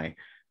heck am I?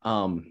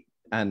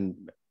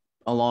 And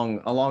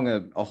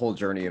along a whole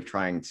journey of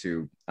trying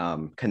to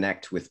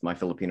connect with my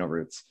Filipino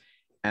roots.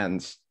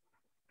 And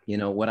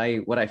what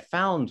I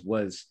found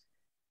was,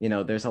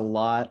 there's a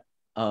lot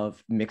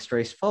of mixed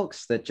race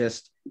folks that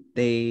just,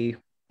 they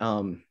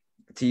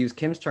to use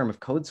Kim's term of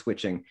code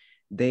switching,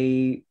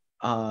 they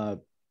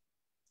don't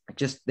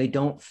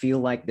feel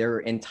like they're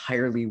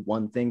entirely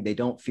one thing. They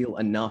don't feel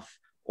enough,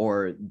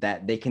 or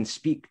that they can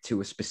speak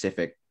to a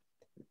specific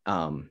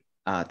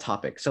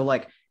topic. So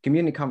like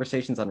community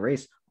conversations on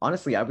race,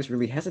 honestly, I was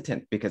really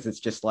hesitant, because it's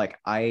just like,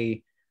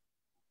 I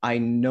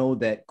know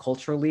that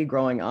culturally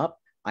growing up,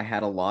 I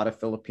had a lot of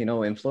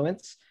Filipino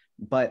influence,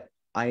 but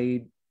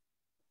I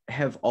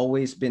have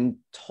always been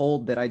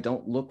told that I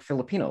don't look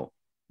Filipino.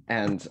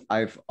 And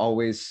I've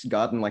always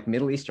gotten like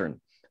Middle Eastern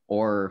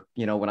Or,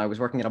 you know, when I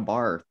was working at a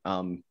bar,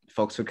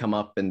 folks would come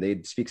up and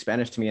they'd speak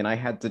Spanish to me, and I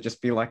had to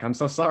just be like, I'm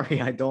so sorry,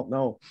 I don't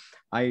know.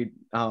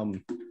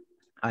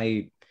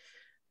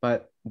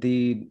 But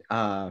the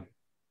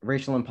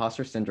racial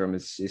imposter syndrome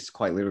is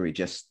quite literally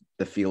just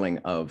the feeling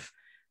of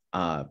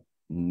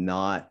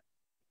not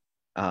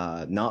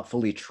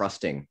fully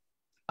trusting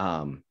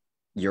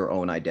your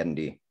own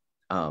identity,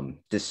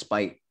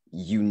 despite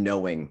you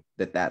knowing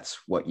that that's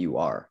what you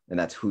are and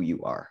that's who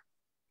you are.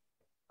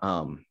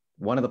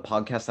 One of the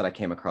podcasts that I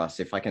came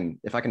across, if I can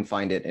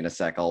find it in a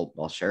sec,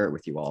 I'll share it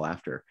with you all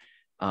after.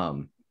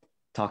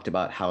 Talked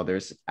about how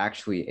there's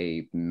actually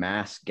a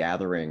mass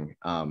gathering,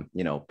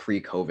 you know,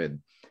 pre-COVID,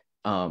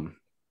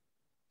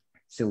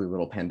 silly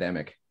little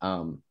pandemic,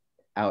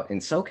 out in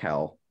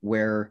SoCal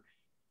where,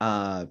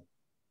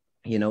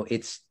 you know,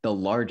 it's the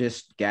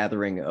largest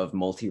gathering of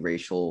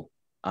multiracial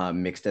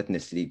mixed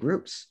ethnicity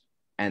groups,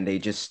 and they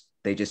just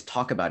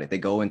talk about it. They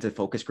go into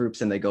focus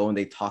groups and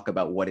they talk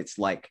about what it's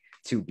like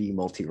to be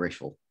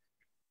multiracial.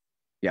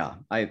 Yeah,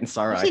 I'm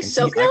sorry. I can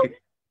SoCal?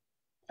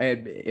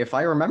 If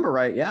I remember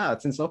right, yeah,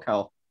 it's in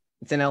SoCal.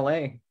 It's in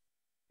LA.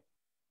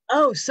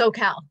 Oh,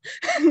 SoCal,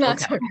 not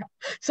SoCal.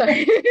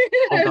 Sorry,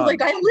 I was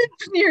like, I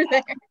lived near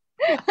there.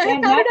 How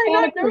did I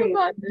not know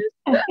about this?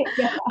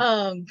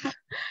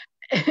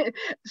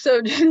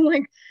 So just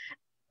like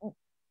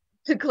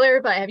to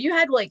clarify, have you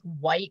had like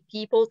white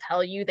people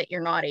tell you that you're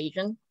not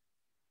Asian?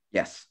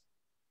 Yes,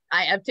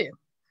 I have too.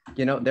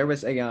 You know, there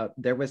was a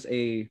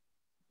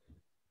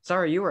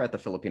sorry, you were at the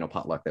Filipino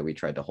potluck that we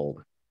tried to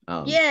hold.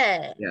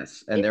 Yeah.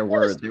 Yes, and there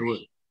were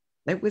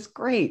it was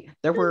great.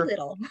 There were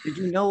little. Did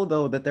you know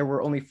though that there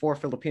were only 4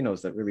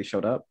 Filipinos that really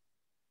showed up?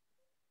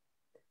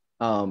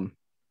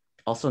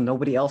 Also,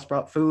 nobody else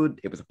brought food.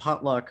 It was a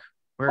potluck.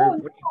 What are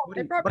you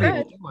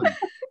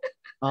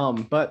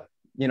doing? But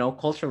you know,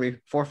 culturally,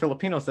 4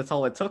 Filipinos, that's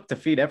all it took to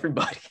feed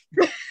everybody.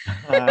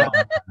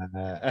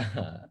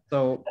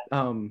 So,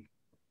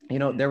 you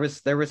know, there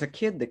was a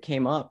kid that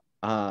came up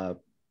to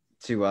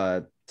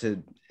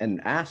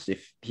and asked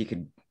if he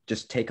could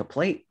just take a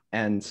plate,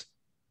 and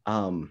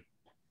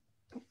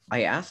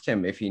I asked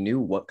him if he knew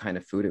what kind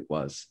of food it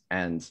was,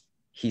 and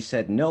he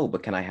said no,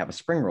 but can I have a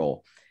spring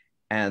roll?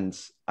 And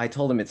I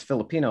told him it's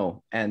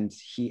Filipino, and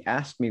he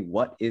asked me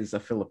what is a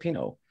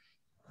Filipino.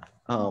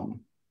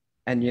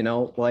 And you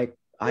know, like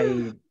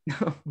I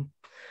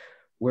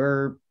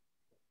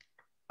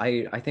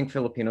think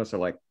Filipinos are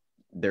like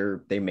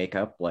they make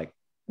up like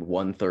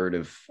 1/3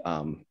 of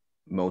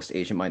most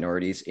Asian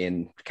minorities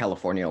in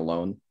California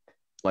alone.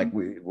 Like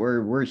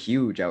we're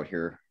huge out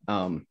here.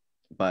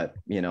 But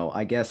you know,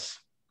 I guess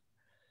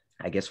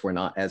we're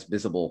not as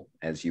visible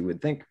as you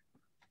would think.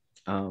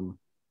 You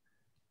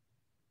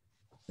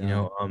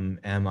know,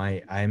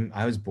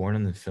 I was born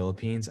in the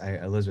Philippines.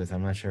 Elizabeth,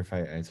 I'm not sure if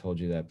I told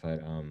you that,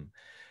 but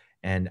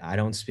and I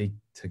don't speak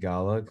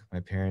Tagalog. My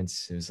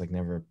parents, it was like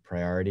never a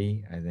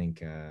priority. I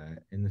think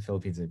in the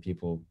Philippines that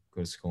people go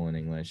to school in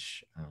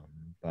English,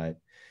 but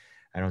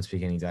I don't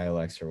speak any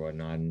dialects or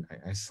whatnot. And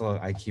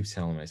I keep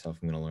telling myself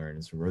I'm going to learn.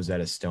 It's a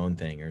Rosetta Stone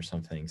thing or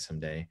something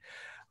someday.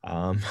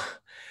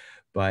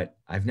 But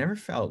I've never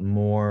felt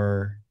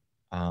more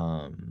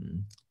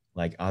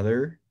like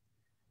other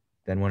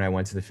than when I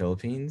went to the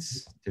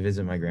Philippines to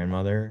visit my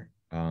grandmother.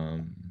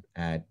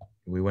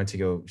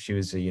 She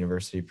was a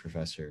university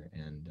professor,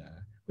 and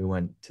we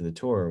went to the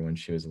tour when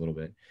she was a little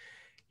bit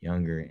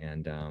younger.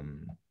 And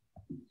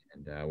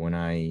when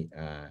I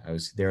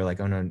was, they were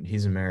like, oh no,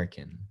 he's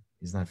American.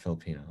 He's not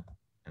Filipino.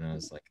 And I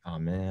was like, oh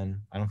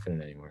man, I don't fit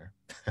in anywhere.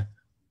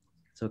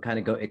 So it kind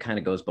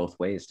of goes both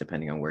ways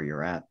depending on where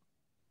you're at.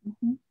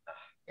 Mm-hmm.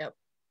 Yep.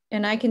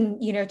 And I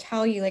can, you know,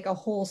 tell you like a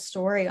whole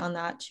story on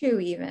that too.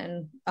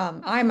 Even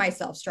I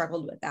myself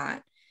struggled with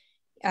that.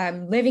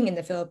 Living in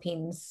the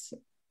Philippines,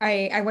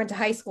 I went to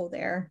high school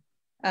there,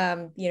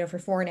 you know, for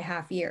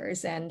 4.5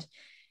 years, and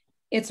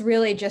it's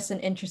really just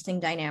an interesting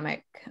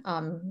dynamic,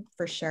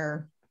 for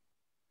sure.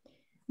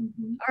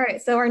 Mm-hmm. All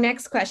right, so our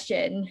next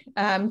question,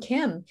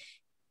 Kim,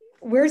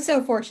 we're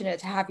so fortunate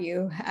to have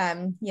you,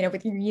 you know,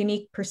 with your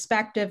unique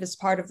perspective as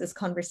part of this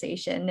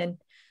conversation. And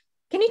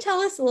can you tell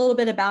us a little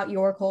bit about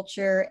your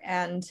culture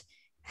and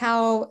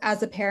how,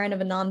 as a parent of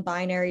a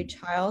non-binary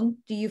child,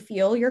 do you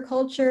feel your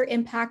culture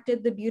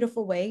impacted the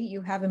beautiful way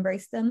you have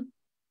embraced them?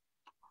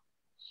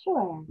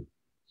 Sure.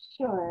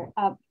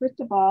 First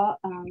of all,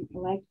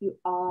 like you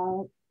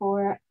all,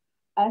 for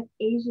us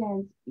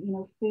Asians, you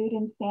know, food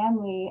and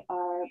family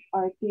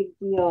are big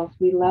deals.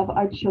 We love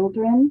our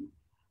children,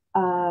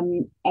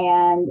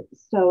 and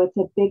so it's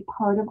a big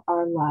part of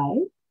our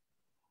life.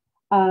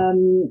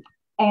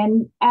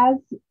 And as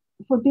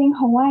for being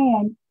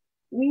Hawaiian,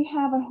 we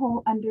have a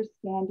whole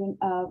understanding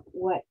of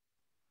what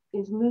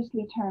is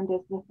loosely termed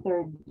as the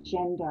third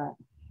gender,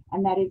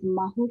 and that is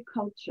mahu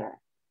culture.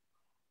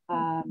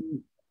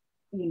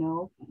 You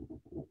know,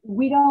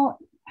 we don't,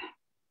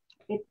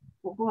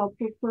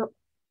 for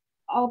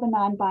all the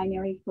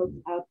non-binary folks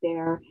out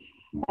there,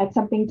 that's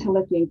something to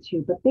look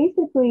into. But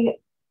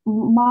basically,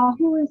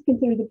 mahu is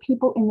considered the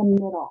people in the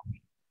middle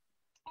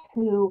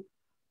who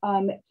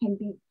can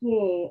be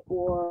gay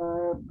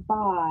or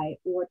bi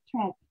or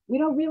trans. We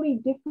don't really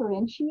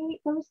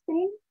differentiate those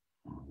things.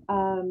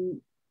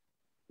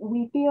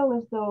 We feel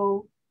as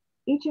though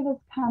each of us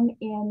come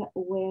in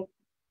with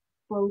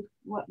both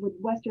what with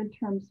Western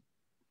terms,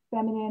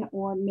 feminine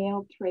or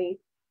male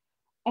traits,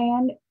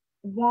 and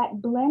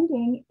that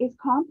blending is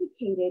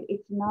complicated.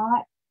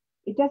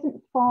 It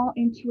doesn't fall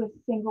into a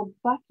single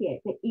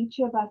bucket, that each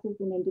of us is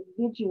an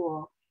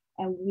individual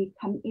and we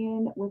come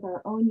in with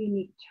our own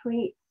unique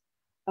traits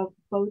of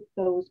both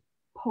those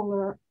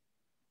polar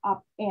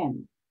up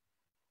ends.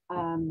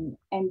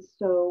 And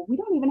so we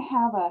don't even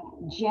have a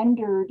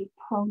gendered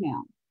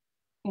pronoun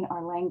in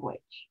our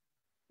language.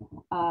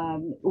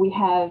 We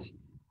have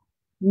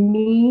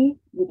me,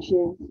 which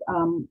is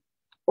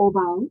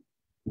ovan.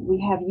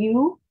 We have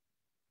you,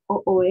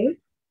 o'oi,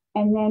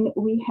 and then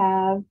we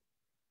have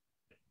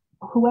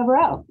whoever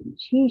else.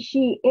 He,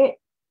 she, it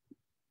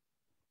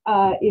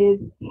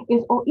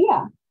is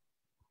oia.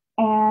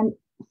 And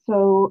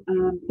so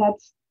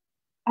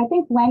I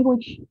think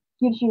language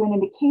gives you an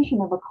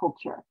indication of a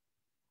culture.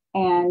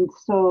 And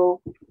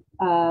so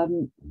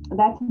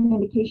that's an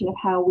indication of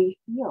how we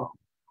feel.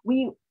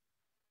 We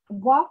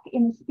walk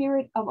in the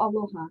spirit of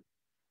aloha,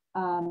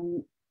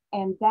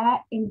 and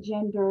that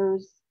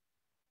engenders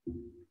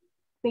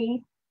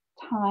space,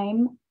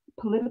 time,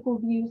 political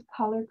views,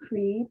 color,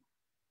 creed.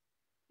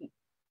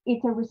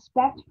 It's a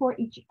respect for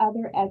each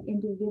other as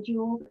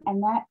individuals,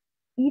 and that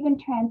even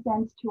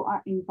transcends to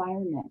our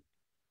environment.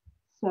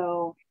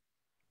 So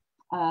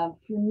for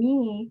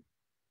me,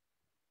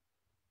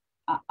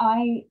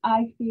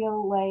 I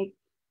feel like,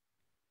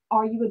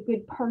 are you a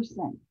good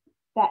person?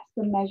 That's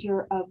the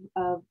measure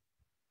of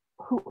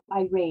who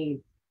I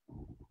raise.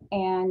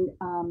 And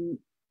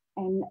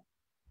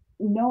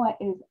Noah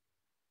is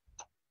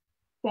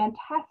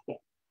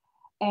fantastic.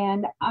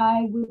 And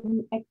I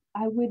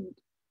would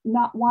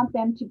not want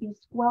them to be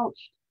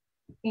squelched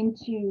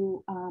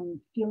into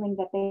feeling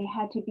that they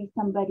had to be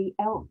somebody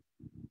else,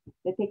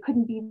 that they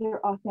couldn't be their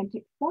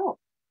authentic self.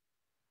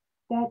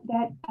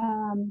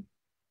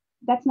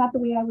 That's not the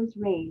way I was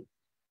raised.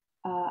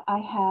 I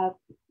have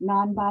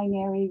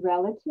non-binary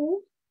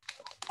relatives,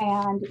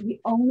 and the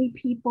only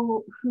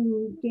people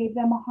who gave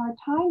them a hard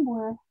time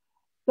were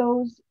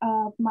those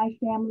of my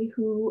family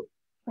who,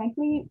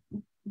 frankly,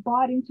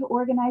 bought into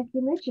organized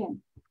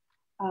religion,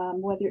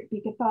 whether it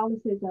be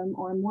Catholicism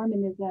or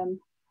Mormonism,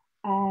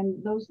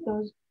 and those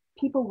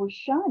people were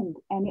shunned.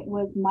 And it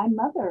was my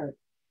mother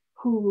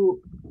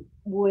who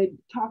would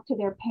talk to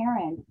their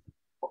parents,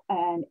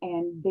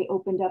 and they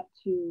opened up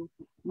to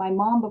my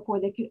mom before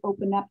they could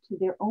open up to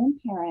their own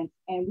parents,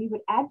 and we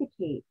would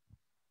advocate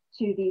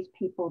to these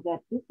people that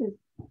this is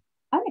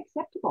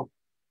unacceptable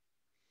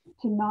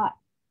to not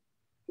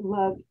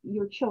love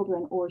your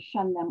children or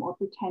shun them or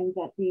pretend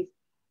that these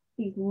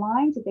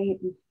lines that they had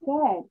been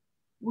fed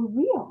were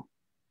real,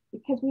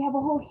 because we have a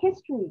whole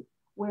history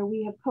where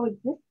we have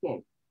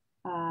coexisted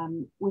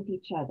with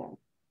each other.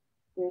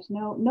 There's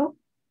no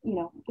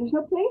there's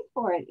no place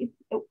for it. It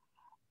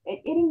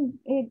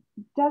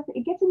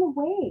gets in the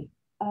way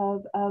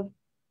of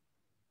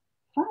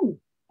fun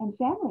and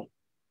family,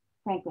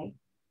 frankly.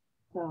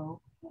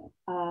 So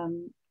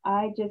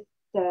I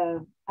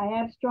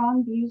have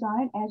strong views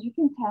on it, as you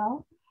can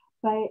tell,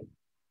 but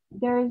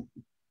there's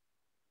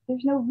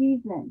no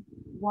reason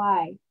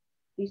why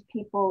these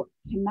people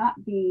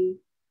cannot be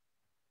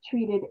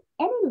treated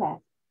any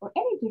less or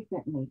any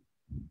differently,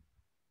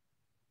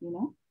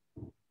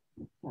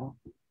 So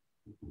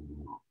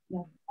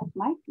that's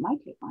my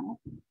take on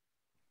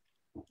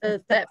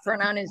it. That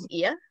pronoun is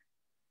ia?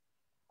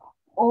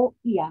 Oh,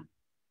 yeah.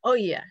 Oh,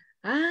 yeah.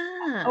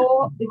 Ah.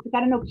 Oh, it's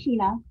got an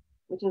okina,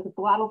 which is a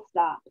glottal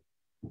stop.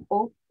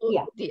 Oh,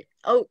 yeah.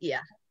 Oh,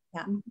 yeah.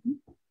 Yeah. Mm-hmm.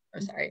 Oh,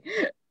 sorry.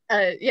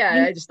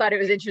 Yeah, I just thought it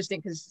was interesting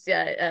because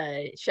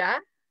Sha,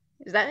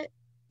 is that it?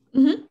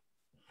 Mm-hmm.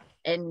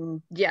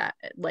 And yeah,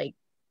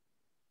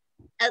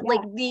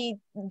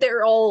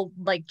 they're all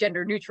like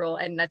gender neutral,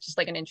 and that's just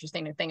like an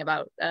interesting thing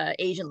about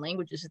Asian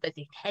languages, is that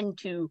they tend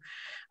to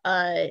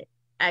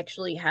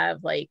actually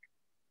have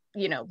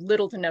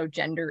little to no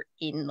gender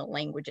in the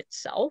language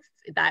itself.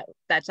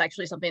 That's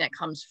actually something that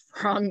comes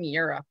from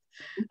Europe.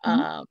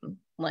 Mm-hmm.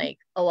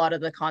 A lot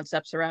of the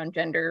concepts around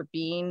gender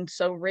being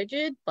so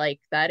rigid,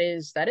 that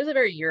is a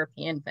very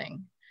European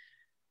thing.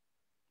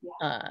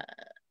 Yeah.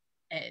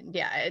 And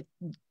yeah,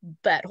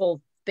 that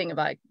whole thing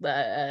about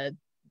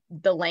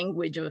the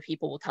language of a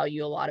people will tell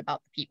you a lot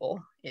about the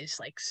people is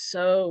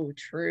so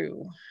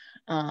true.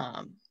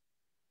 Yeah.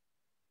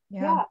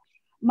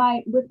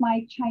 With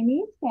my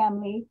Chinese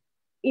family,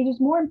 it is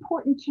more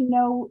important to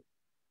know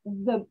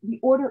the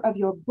order of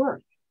your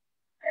birth.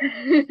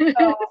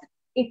 So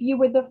if you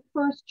were the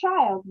first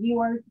child,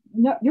 you're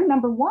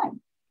number one.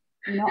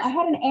 I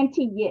had an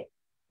auntie Yit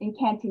in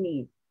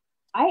Cantonese.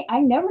 I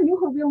never knew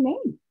her real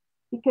name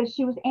because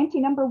she was auntie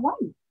number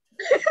one.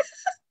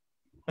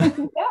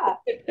 Yeah.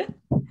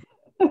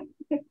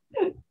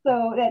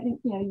 So that,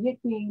 Yit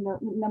being the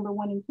number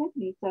one in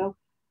Cantonese. So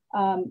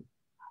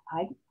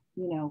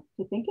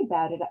to think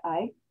about it,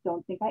 I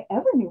don't think I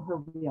ever knew her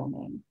real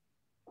name.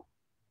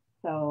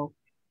 So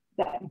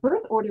that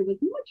birth order was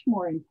much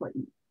more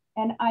important.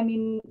 And I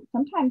mean,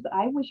 sometimes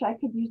I wish I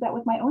could use that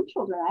with my own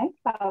children. I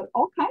spout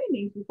all kinds of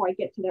names before I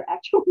get to their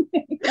actual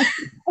name.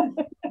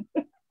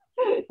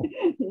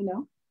 You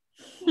know?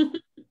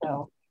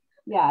 So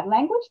yeah,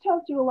 language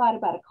tells you a lot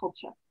about a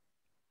culture.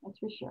 That's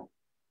for sure.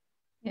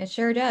 It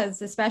sure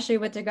does, especially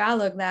with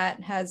Tagalog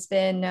that has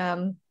been,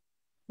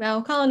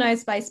 well,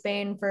 colonized by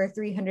Spain for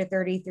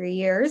 333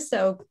 years.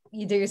 So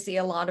you do see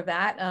a lot of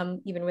that,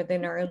 even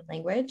within our own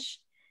language.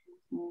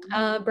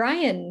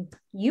 Brian,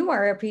 you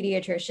are a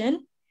pediatrician,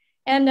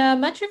 and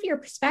much of your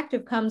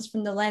perspective comes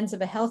from the lens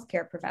of a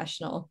healthcare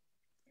professional.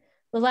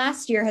 The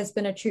last year has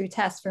been a true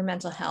test for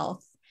mental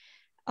health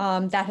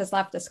that has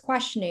left us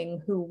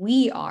questioning who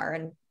we are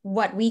and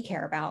what we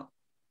care about.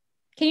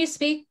 Can you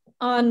speak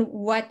on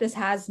what this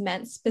has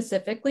meant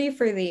specifically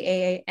for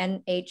the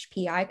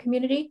AANHPI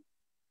community?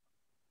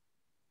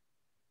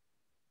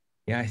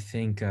 Yeah, I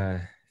think,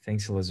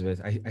 thanks,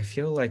 Elizabeth. I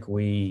feel like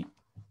we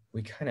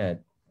kind of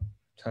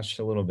touched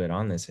a little bit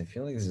on this. I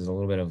feel like this is a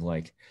little bit of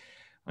like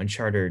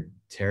uncharted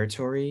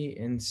territory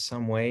in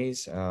some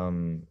ways,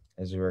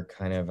 as we were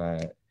kind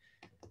of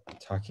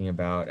talking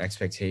about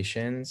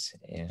expectations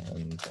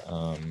and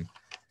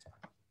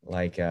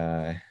like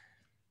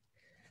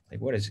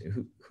what is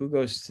who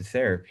goes to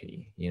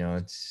therapy? You know,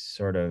 it's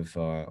sort of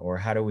or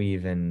how do we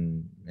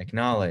even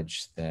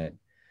acknowledge that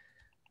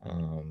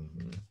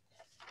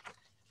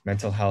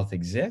mental health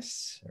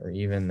exists, or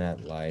even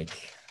that like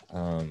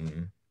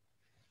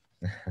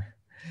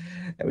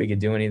that we could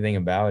do anything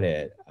about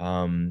it.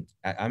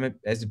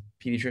 As a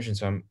pediatrician,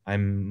 so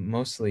I'm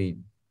mostly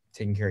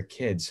taking care of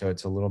kids, so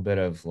it's a little bit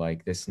of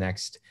like this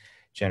next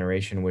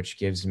generation, which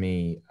gives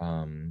me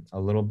a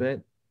little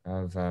bit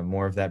of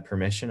more of that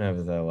permission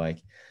of the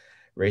like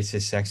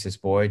racist,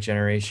 sexist boy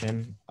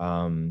generation.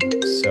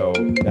 So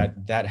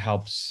that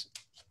helps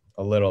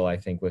a little, I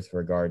think, with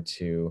regard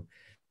to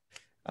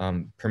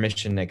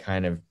permission to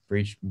kind of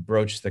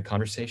broach the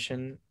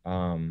conversation.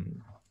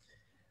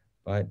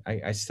 But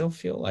I still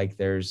feel like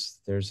there's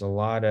a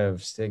lot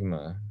of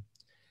stigma,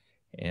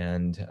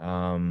 and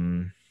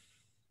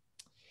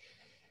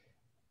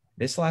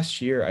this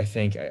last year, I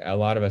think a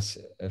lot of us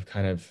have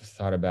kind of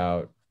thought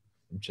about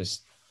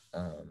just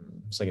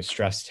it's like a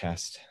stress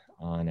test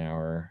on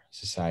our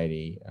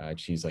society.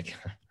 She's like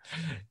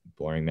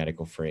boring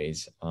medical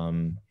phrase,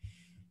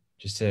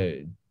 just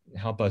to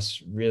help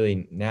us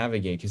really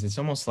navigate, because it's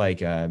almost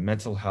like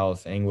mental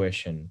health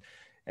anguish and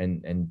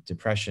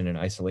depression and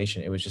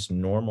isolation. It was just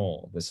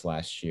normal this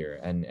last year,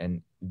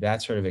 and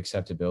that sort of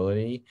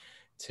acceptability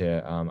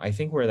to I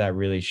think where that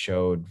really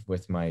showed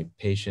with my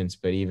patients,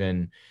 but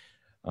even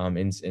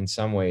in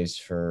some ways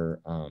for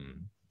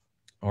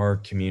our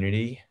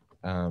community,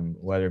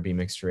 whether it be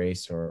mixed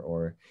race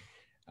or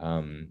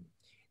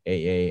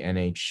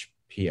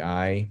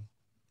AANHPI,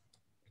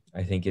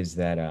 I think is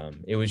that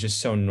it was just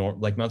so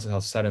like mental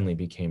health suddenly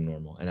became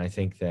normal. And I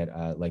think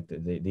that like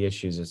the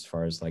issues as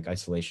far as like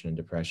isolation and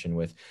depression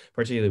with,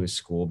 particularly with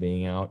school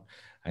being out,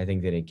 I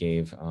think that it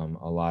gave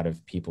a lot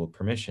of people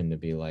permission to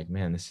be like,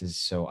 man, this is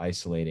so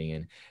isolating,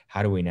 and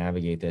how do we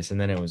navigate this? And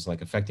then it was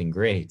like affecting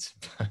grades.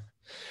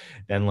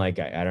 Then like,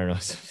 I don't know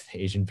if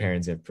the Asian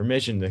parents have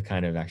permission to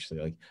kind of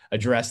actually like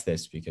address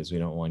this, because we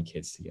don't want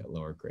kids to get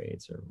lower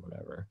grades or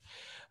whatever.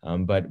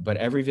 But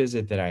every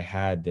visit that I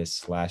had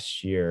this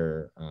last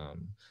year,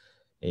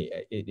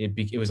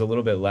 it was a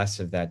little bit less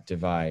of that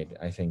divide,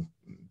 I think,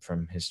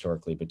 from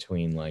historically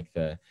between like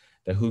the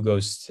who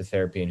goes to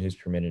therapy and who's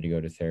permitted to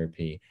go to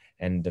therapy,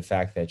 and the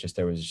fact that just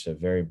there was just a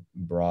very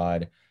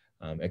broad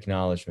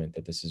acknowledgement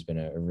that this has been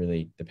a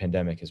really, the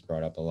pandemic has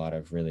brought up a lot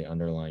of really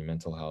underlying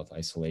mental health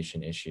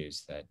isolation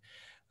issues that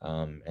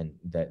and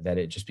that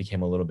it just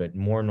became a little bit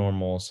more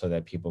normal, so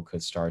that people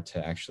could start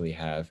to actually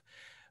have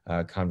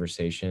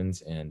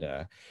conversations. And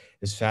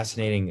it's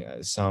fascinating.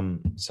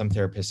 Some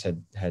therapists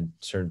had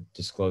sort of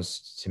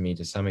disclosed to me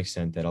to some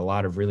extent that a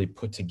lot of really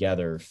put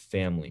together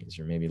families,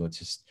 or maybe let's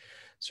just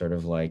sort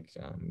of like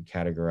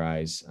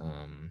categorize,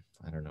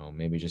 I don't know,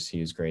 maybe just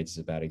use grades as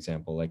a bad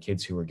example, like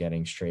kids who were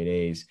getting straight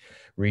A's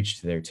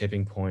reached their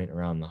tipping point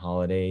around the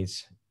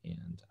holidays.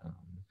 And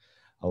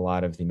a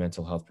lot of the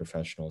mental health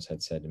professionals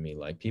had said to me,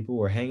 like, people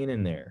were hanging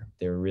in there.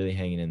 They were really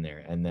hanging in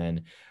there. And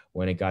then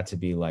when it got to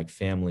be like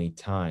family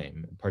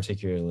time,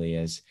 particularly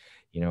as,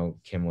 you know,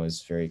 Kim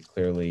was very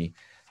clearly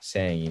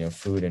saying, you know,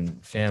 food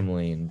and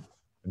family and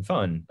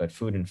fun, but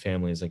food and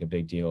family is like a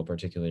big deal,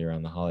 particularly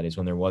around the holidays.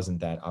 When there wasn't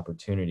that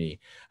opportunity,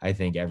 I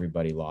think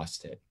everybody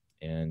lost it.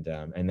 And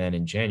then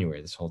in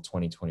January, this whole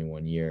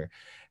 2021 year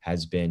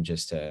has been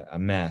just a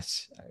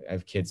mess. I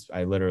have kids,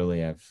 I literally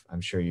have,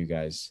 I'm sure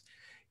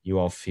you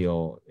all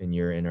feel in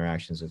your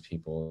interactions with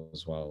people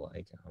as well,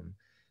 like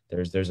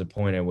there's a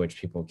point at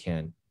which people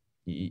can't,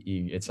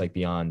 it's like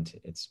beyond,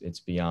 it's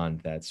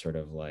beyond that sort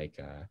of like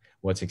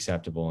what's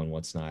acceptable and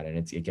what's not,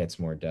 and it gets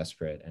more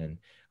desperate. And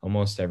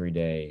almost every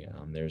day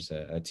there's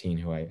a teen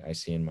who I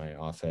see in my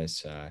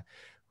office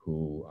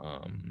who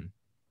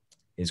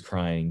is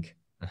crying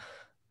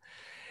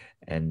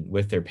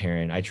with their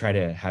parent. I try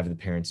to have the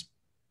parents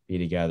be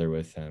together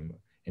with them.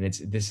 And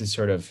this is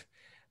sort of,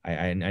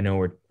 I know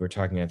we're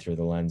talking it through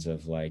the lens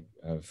of like,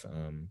 of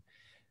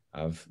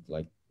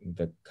like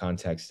the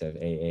context of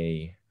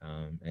AA,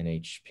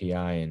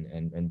 NHPI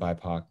and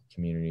BIPOC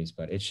communities,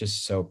 but it's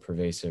just so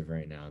pervasive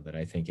right now that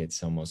I think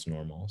it's almost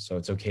normal. So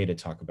it's okay to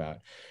talk about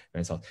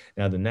mental health.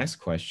 Now, the next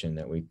question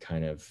that we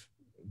kind of,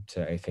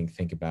 I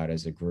think about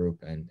as a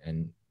group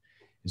and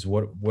is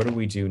what do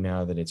we do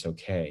now that it's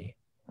okay?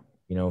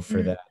 You know,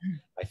 for that,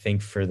 I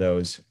think for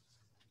those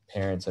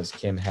parents, as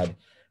Kim had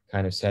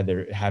kind of said,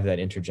 they have that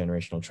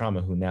intergenerational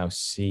trauma who now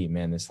see,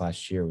 man, this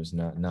last year was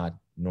not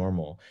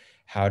normal.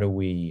 How do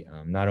we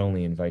not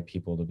only invite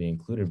people to be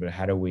included, but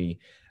how do we,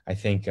 I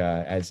think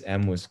as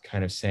Em was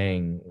kind of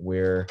saying,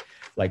 we're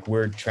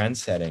trend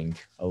setting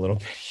a little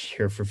bit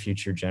here for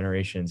future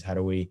generations. How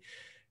do we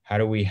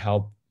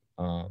help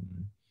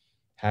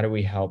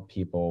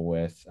people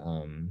with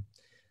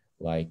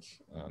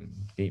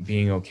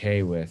being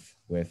okay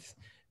with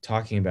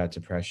talking about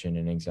depression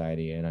and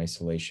anxiety and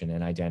isolation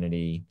and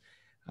identity.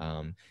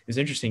 It's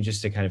interesting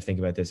just to kind of think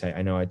about this.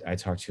 I know I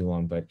talked too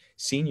long, but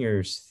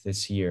seniors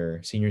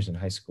in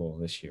high school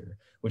this year,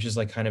 which is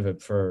like kind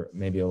of for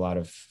maybe a lot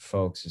of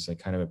folks is like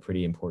kind of a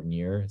pretty important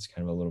year. It's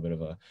kind of a little bit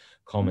of a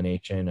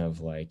culmination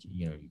of like,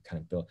 you know, you kind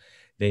of build,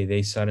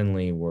 they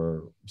suddenly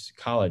were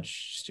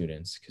college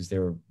students because they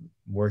were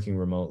working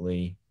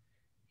remotely,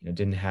 you know,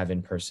 didn't have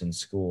in-person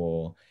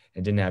school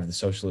and didn't have the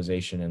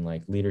socialization and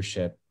like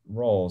leadership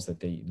roles that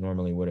they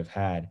normally would have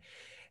had,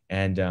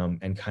 and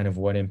kind of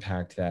what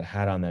impact that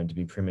had on them to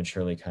be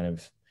prematurely kind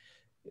of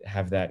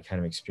have that kind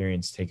of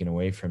experience taken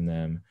away from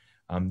them.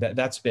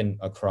 That's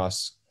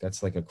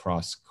like a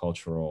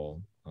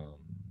cross-cultural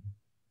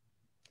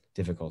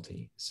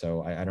difficulty.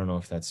 So I don't know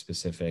if that's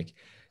specific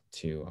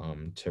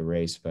to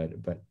race,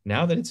 but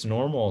now that it's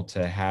normal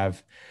to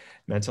have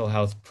mental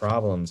health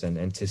problems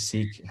and to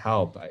seek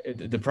help,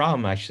 the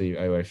problem actually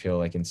I feel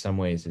like in some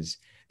ways is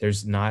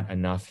there's not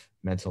enough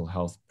mental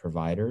health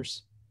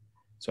providers.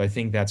 So I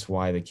think that's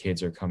why the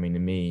kids are coming to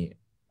me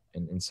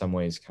in some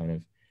ways kind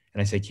of,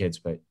 and I say kids,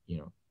 but you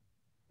know,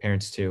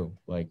 parents too,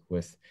 like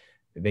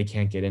they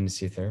can't get in to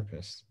see a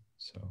therapist.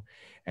 So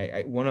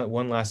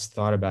one last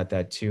thought about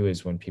that too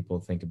is when people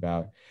think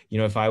about, you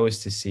know, if I was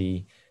to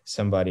see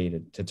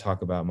somebody to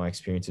talk about my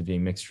experience of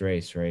being mixed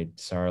race, right,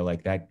 Sarah,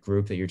 like that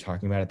group that you're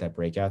talking about at that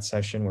breakout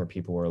session where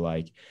people were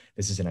like,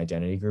 this is an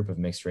identity group of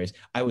mixed race,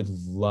 I would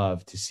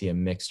love to see a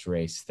mixed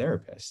race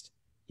therapist.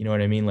 You know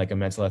what I mean? Like a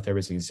mental health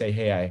therapist who can say,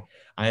 hey,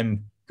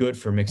 I'm good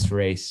for mixed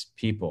race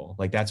people.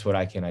 Like that's what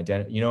I can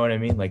identify. You know what I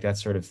mean? Like that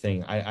sort of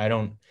thing. I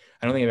don't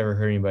think I've ever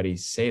heard anybody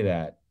say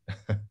that.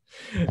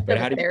 But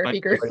how do you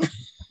find group?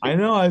 I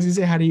know, I was gonna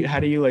say, how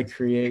do you like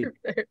create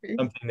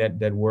something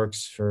that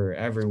works for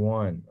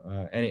everyone?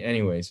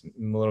 Anyways,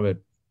 I'm a little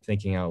bit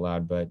thinking out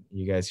loud, but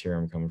you guys hear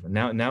where I'm coming from.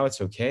 Now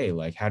it's okay.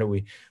 Like, how do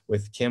we,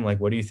 with Kim, like,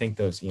 what do you think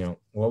those, you know,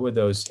 what would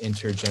those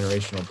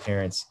intergenerational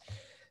parents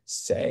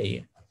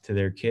say to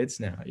their kids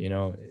now? You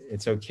know,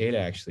 it's okay to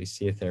actually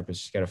see a therapist.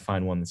 You just got to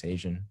find one that's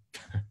Asian.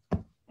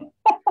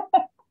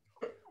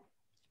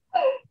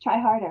 Try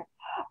harder.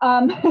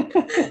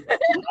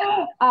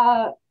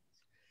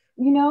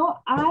 You know,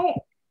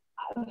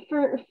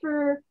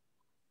 for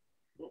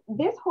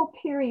this whole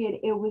period,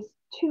 it was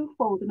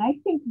twofold, and I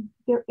think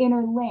they're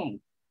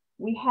interlinked.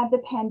 We had the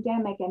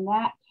pandemic, and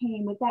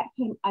with that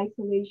came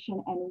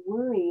isolation and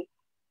worry,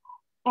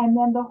 and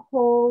then the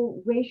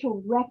whole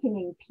racial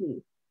reckoning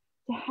piece.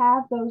 To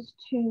have those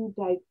two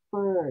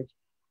diverge,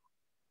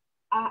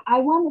 I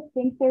want to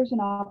think there's an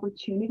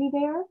opportunity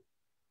there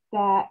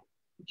that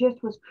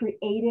just was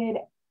created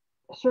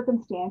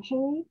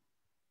circumstantially,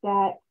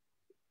 that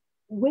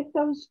with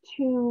those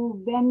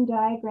two Venn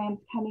diagrams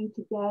coming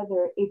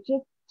together, it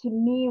just, to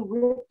me,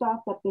 ripped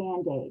off the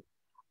Band-Aid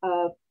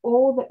of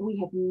all that we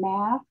have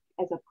masked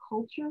as a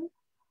culture,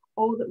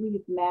 all that we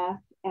have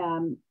masked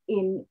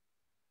in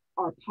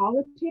our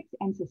politics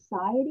and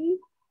society.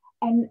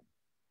 And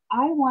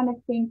I want to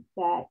think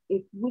that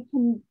if we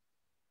can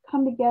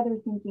come together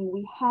thinking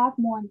we have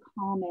more in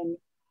common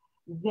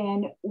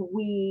than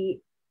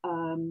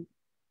than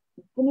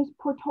is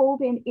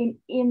foretold in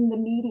the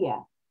media.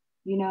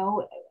 You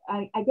know,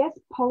 I guess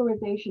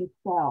polarization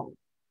sells.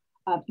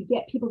 To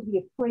get people to be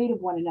afraid of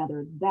one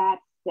another,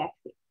 that's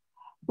sexy.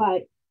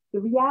 But the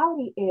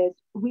reality is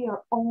we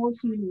are all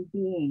human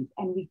beings,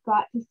 and we've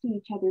got to see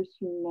each other's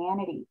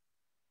humanity,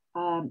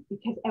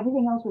 because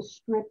everything else was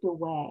stripped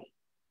away.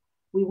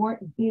 We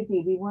weren't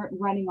busy. We weren't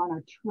running on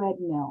our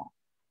treadmill.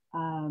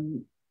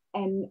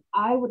 And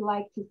I would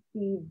like to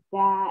see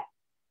that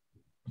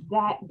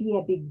be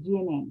a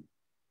beginning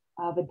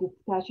of a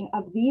discussion,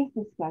 of these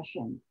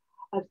discussions,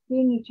 of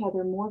seeing each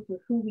other more for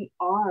who we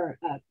are,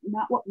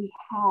 not what we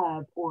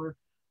have or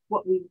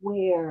what we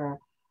wear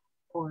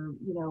or,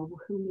 you know,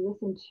 who we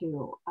listen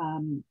to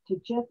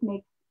just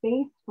make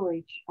space for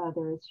each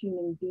other as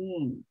human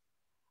beings.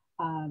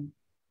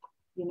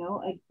 You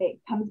know, it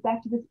comes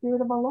back to the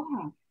spirit of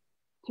aloha,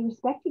 to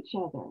respect each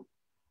other.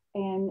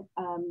 And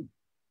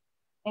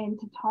and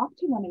to talk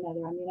to one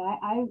another. I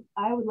mean,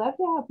 I would love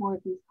to have more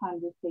of these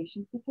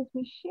conversations because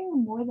we share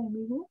more than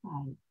we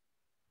realize,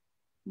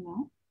 you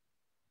know?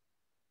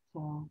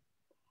 So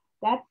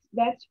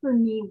that's for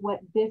me what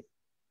this,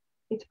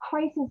 it's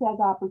crisis as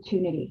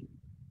opportunity,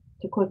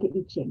 to quote the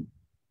I Ching.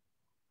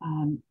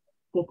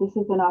 That this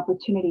is an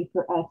opportunity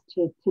for us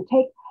to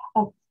take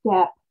a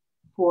step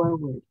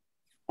forward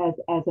as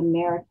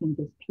Americans,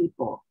 as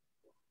people,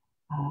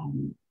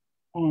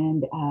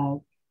 and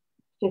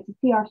just to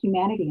see our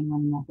humanity in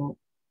one another.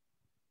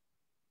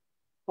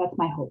 That's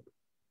my hope.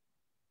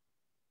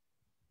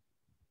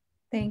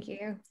 Thank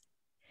you.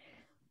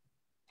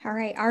 All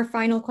right, our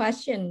final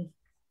question.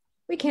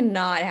 We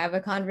cannot have a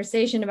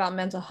conversation about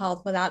mental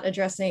health without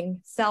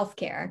addressing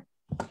self-care.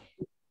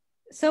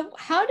 So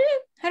how do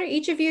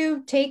each of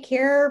you take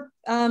care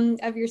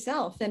of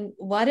yourself, and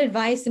what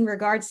advice in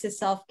regards to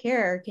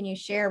self-care can you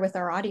share with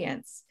our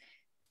audience?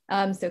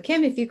 So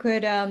Kim, if you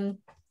could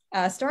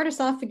start us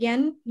off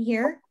again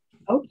here.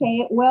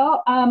 Okay,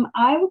 well,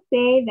 I would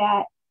say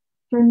that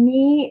for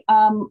me,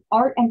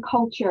 art and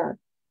culture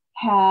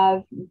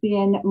have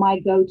been my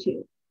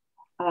go-to.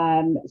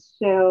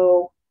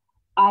 So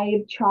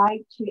I've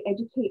tried to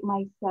educate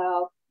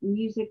myself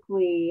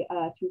musically,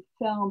 through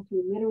film,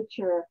 through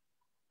literature,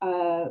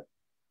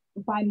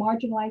 by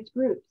marginalized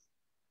groups.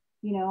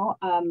 You know,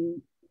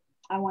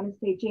 I want to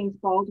say James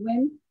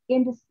Baldwin,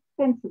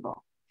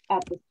 indispensable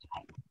at this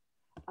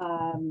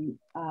time.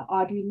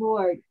 Audre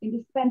Lorde,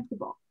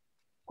 indispensable.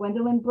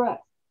 Gwendolyn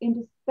Brooks,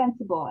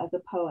 indispensable as a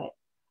poet.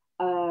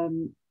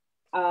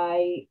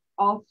 I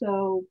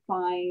also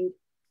find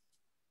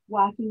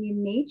walking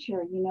in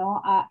nature, you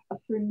know,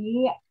 for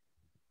me,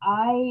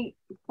 I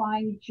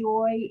find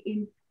joy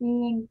in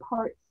seeing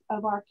parts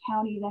of our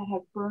county that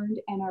have burned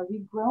and are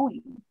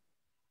regrowing.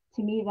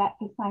 To me,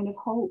 that's a sign of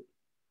hope.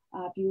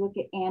 If you look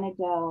at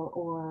Annandale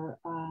or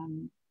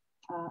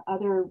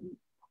other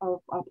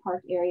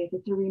park areas,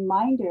 it's a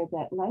reminder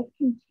that life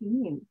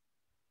continues,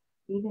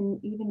 even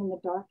in the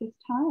darkest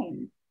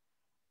times.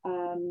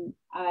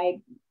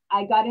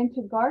 I got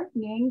into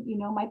gardening. You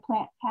know, my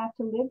plants have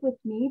to live with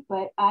me,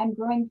 but I'm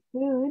growing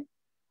food.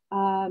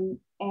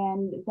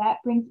 And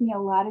that brings me a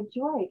lot of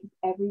joy because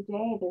every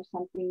day there's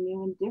something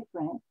new and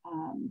different.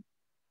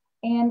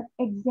 And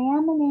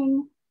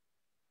examining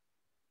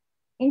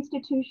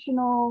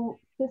institutional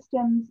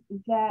systems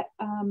that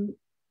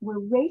where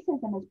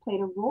racism has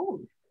played a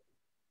role.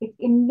 It's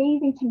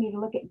amazing to me to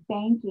look at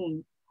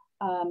banking,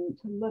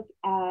 to look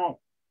at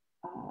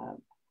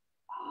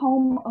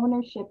home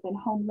ownership and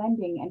home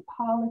lending and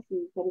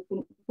policies that have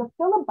been, the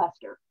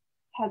filibuster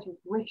has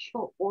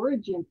racial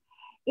origins.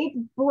 It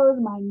blows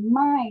my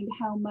mind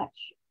how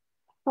much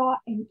thought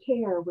and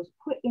care was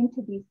put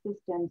into these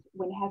systems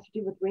when it has to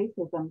do with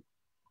racism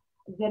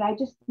that I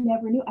just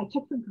never knew. I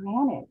took for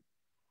granted.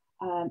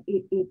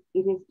 It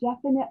is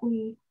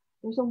definitely,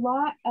 there's a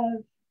lot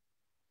of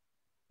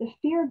the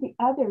fear of the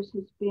others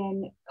has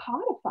been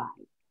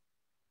codified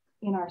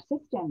in our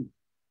systems.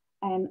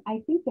 And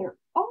I think they're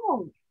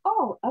all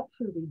up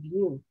for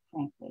review,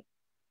 frankly.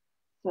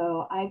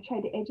 So I've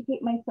tried to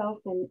educate myself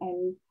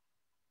and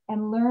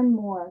learn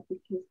more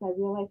because I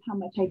realize how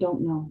much I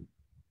don't know.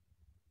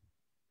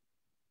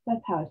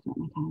 That's how I spent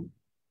my time.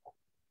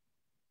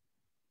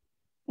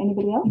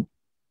 Anybody else?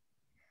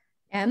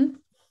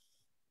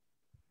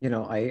 You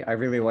know, I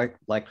really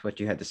liked what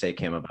you had to say,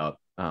 Kim, about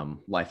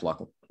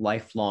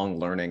lifelong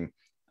learning.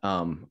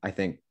 I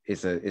think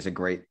is a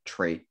great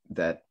trait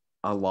that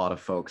a lot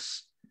of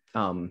folks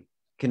can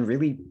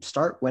really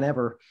start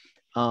whenever.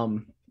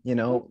 You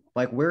know,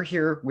 like we're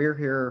here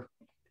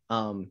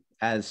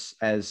as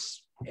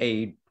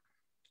a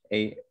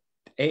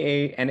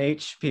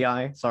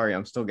AANHPI. Sorry,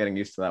 I'm still getting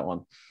used to that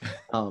one.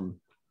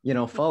 You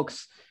know,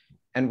 folks,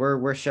 and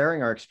we're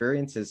sharing our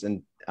experiences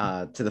and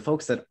to the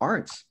folks that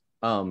aren't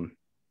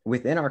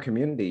within our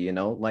community. You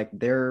know, like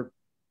there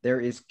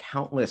is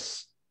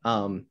countless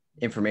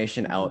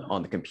information out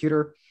on the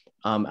computer,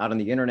 out on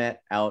the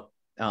internet, out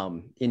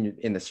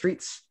in the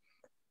streets,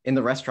 in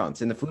the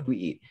restaurants, in the food we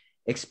eat.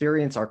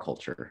 Experience our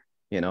culture.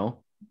 You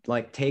know,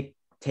 like take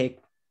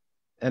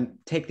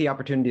the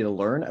opportunity to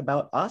learn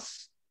about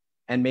us,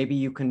 and maybe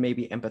you can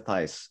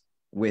empathize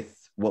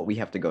with what we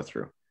have to go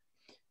through.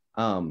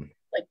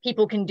 Like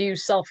people can do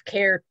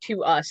self-care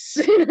to us,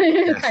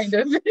 Yes. kind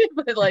of,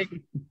 but like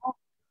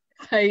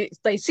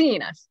by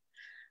seeing us.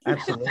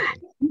 Absolutely.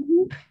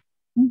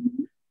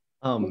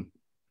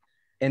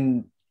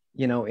 And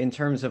you know, in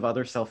terms of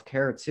other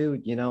self-care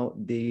too, you know,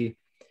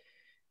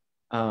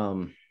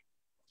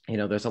 you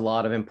know, there's a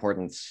lot of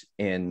importance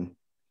in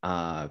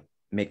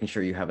making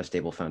sure you have a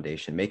stable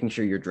foundation, making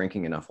sure you're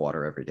drinking enough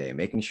water every day,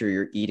 making sure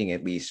you're eating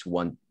at least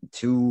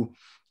two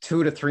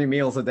to three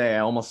meals a day. I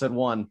almost said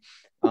one.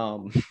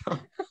 You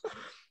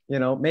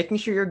know, making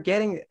sure you're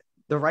getting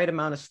the right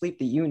amount of sleep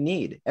that you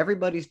need.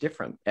 Everybody's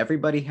different.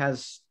 Everybody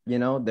has, you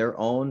know, their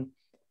own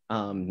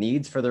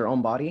needs for their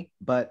own body,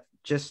 but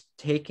just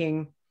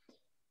taking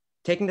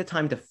the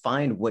time to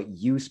find what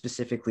you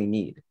specifically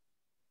need,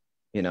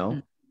 you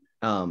know?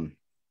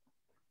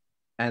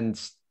 And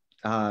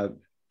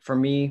For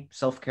me,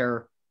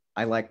 self-care,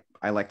 I like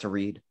to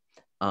read.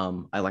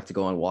 I like to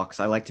go on walks.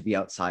 I like to be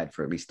outside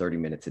for at least 30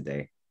 minutes a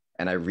day.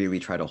 And I really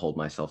try to hold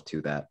myself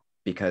to that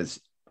because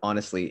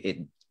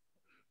honestly,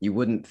 you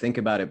wouldn't think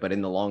about it, but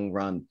in the long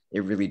run,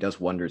 it really does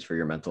wonders for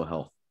your mental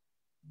health.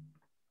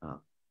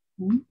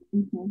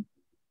 Mm-hmm.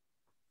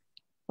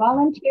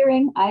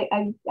 Volunteering, I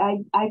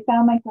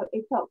found myself,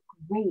 it felt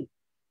great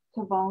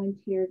to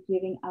volunteer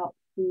giving out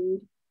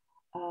food.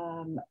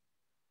 You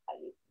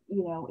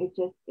know, it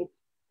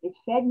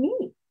fed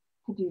me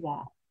to do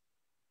that.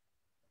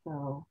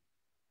 So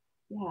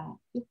yeah,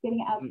 just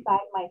getting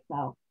outside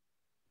myself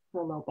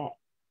for a little bit.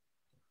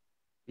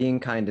 Being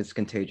kind is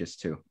contagious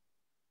too.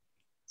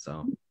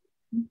 So.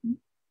 Mm-hmm.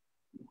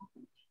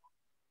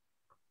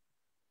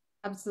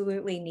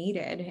 Absolutely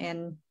needed.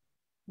 And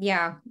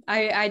yeah,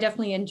 I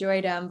definitely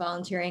enjoyed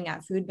volunteering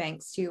at food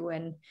banks too.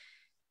 And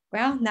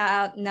well,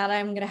 now that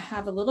I'm going to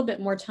have a little bit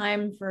more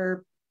time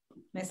for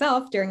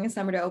myself during the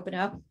summer to open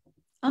up,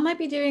 I might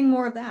be doing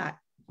more of that.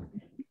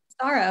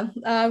 Sarah,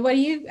 what do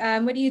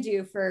you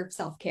do for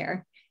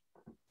self-care?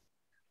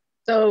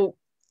 So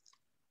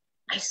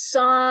I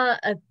saw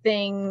a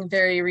thing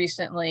very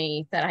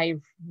recently that I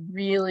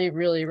really,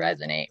 really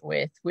resonate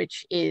with,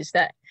 which is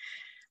that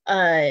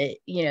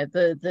you know,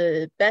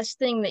 the best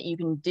thing that you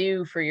can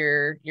do for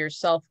your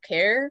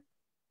self-care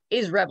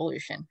is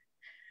revolution.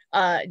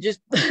 Just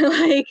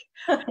like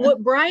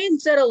what Brian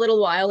said a little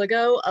while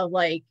ago of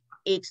like,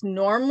 it's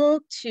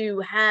normal to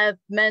have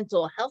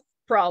mental health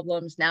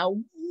problems. Now,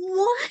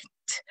 what?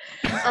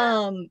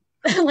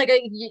 Like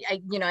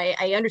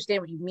I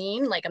understand what you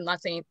mean. Like, I'm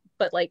not saying,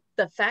 but like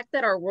the fact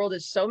that our world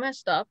is so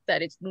messed up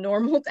that it's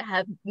normal to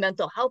have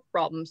mental health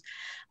problems,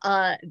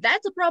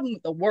 that's a problem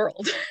with the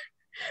world.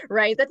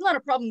 Right? That's not a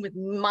problem with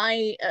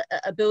my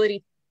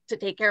ability to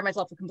take care of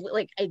myself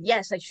completely. Like,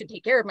 yes, I should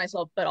take care of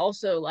myself, but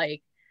also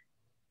like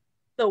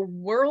the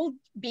world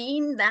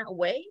being that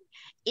way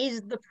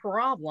is the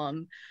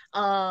problem.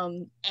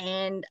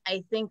 And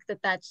I think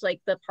that that's like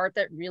the part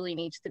that really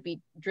needs to be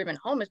driven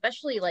home,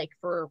 especially like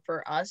for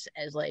us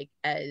as like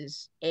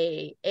as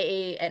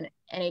AANHPI,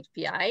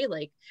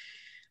 like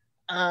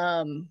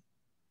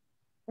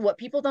what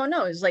people don't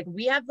know is like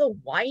we have the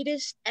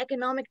widest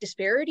economic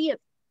disparity of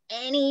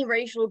any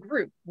racial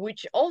group,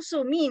 which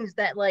also means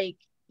that like,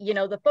 you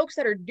know, the folks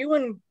that are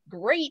doing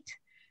great,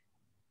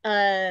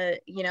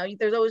 you know,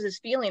 there's always this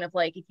feeling of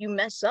like, if you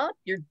mess up,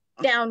 you're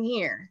down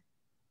here.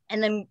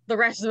 And then the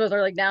rest of us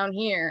are like down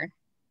here.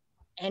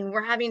 And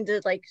we're having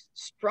to like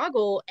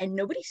struggle, and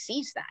nobody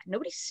sees that.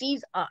 Nobody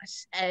sees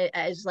us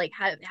as like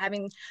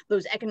having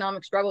those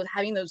economic struggles,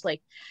 having those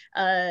like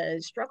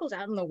struggles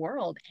out in the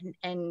world.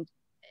 And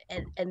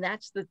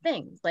that's the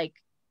thing. Like,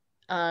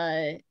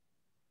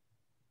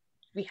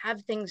 we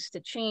have things to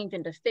change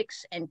and to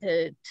fix and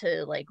to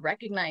like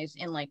recognize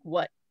in like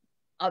what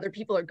other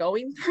people are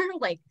going through,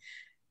 like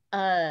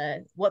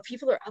what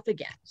people are up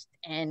against.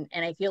 And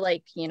I feel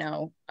like, you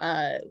know,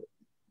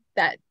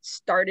 that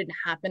started to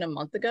happen a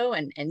month ago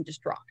and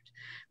just dropped,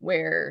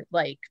 where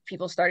like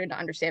people started to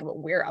understand what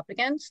we're up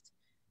against.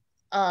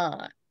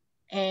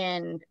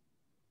 And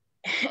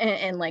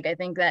like I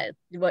think that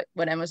what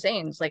Emma was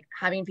saying is like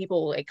having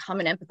people like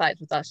come and empathize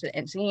with us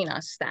and seeing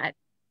us, that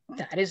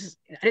is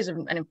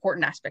an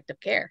important aspect of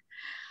care.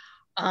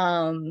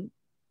 And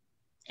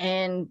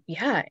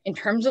yeah, in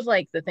terms of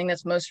like the thing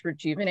that's most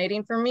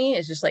rejuvenating for me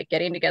is just like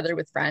getting together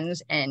with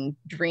friends and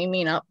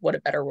dreaming up what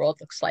a better world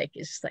looks like.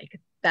 Is like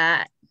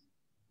that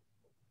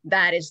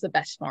is the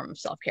best form of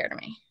self-care to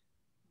me.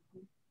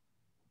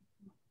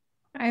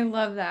 I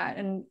love that.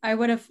 And I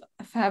would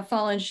have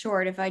fallen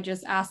short if I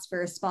just asked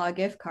for a spa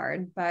gift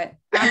card, but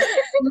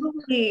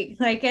absolutely,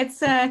 like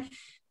it's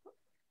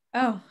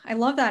oh, I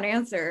love that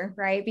answer,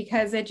 right?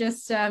 Because it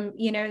just,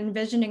 you know,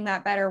 envisioning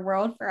that better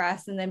world for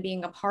us and then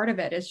being a part of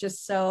it is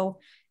just so,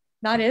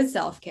 that is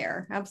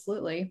self-care.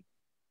 Absolutely.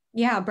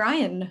 Yeah.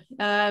 Brian,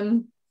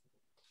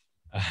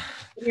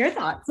 your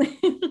thoughts?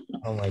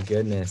 Oh my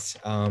goodness.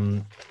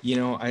 You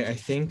know, I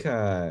think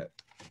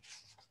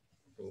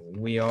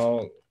we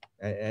all,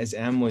 as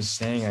Em was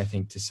saying, I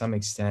think to some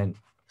extent,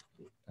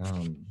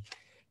 it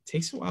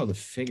takes a while to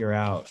figure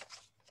out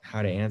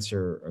how to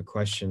answer a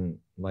question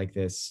like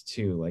this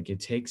too. Like it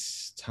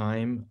takes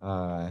time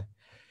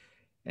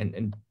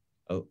and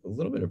a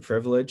little bit of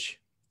privilege.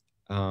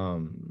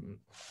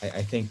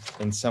 I think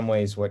in some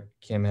ways what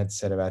Kim had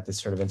said about this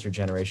sort of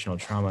intergenerational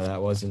trauma,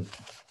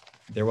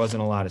 there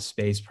wasn't a lot of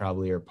space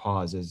probably or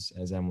pause,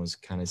 as Em was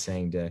kind of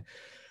saying, to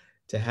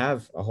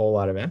have a whole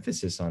lot of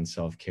emphasis on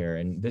self-care.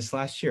 And this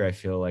last year, I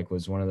feel like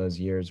was one of those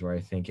years where I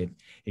think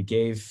it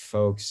gave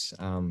folks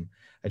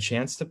a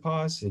chance to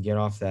pause, to get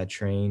off that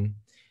train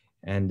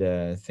and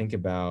think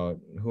about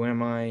who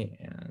am I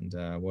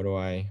and what do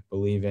I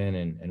believe in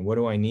and what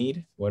do I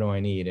need? What do I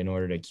need in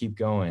order to keep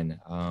going?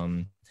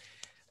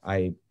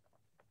 I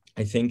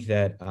think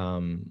that,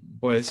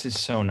 boy, this is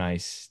so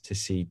nice to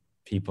see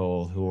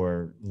people who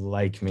are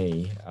like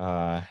me.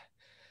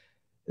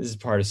 This is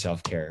part of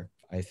self-care,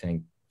 I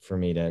think, for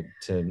me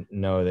to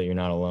know that you're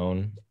not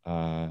alone.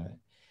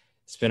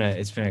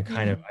 it's been a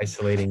kind of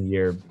isolating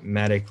year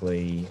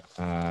medically.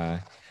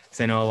 Because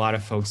I know a lot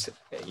of folks,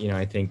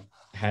 I think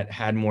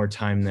had more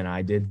time than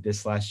I did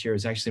this last year. It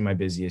was actually my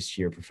busiest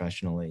year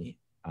professionally.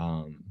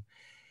 And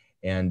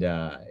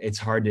it's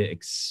hard to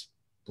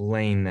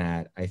explain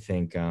that, I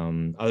think,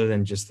 other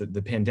than just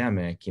the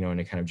pandemic, in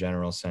a kind of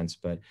general sense.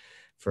 But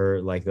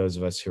for like those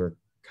of us who are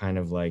kind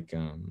of like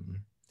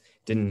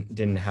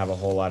didn't have a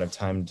whole lot of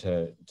time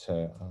to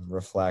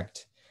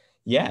reflect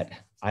yet.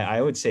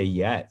 I would say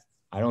yet.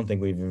 I don't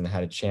think we've even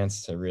had a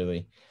chance to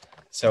really.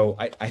 So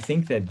I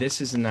think that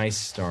this is a nice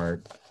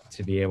start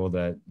to be able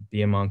to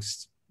be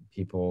amongst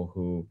people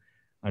who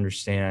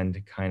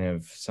understand kind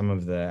of some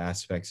of the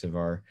aspects of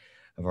our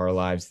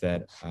lives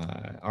that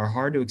are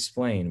hard to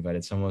explain, but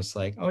it's almost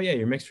like, oh yeah,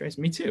 you're mixed race,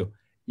 me too.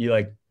 You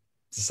like,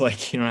 just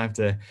like, you don't have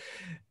to,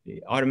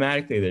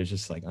 automatically there's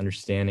just like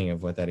understanding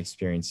of what that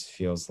experience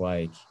feels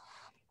like.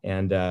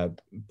 And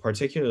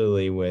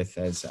particularly with,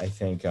 as I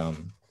think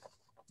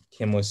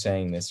Kim was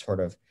saying, this sort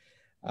of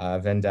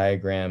Venn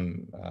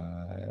diagram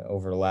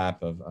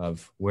overlap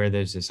of where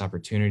there's this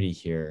opportunity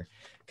here,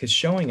 because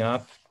showing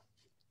up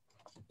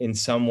in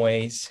some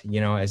ways,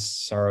 as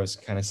Sarah was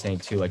kind of saying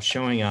too, like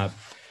showing up,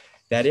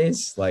 that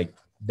is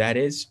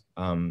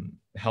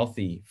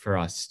healthy for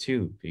us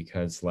too,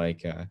 because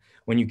like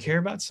when you care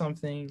about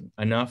something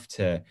enough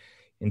to,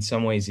 in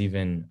some ways,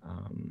 even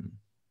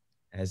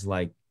as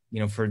like,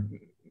 for,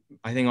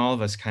 I think all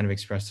of us kind of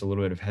expressed a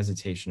little bit of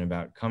hesitation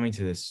about coming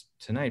to this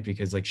tonight,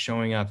 because like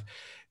showing up,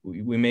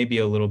 we may be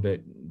a little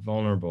bit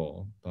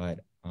vulnerable, but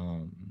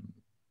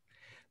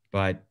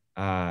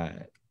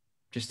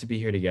just to be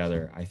here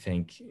together, I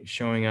think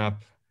showing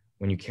up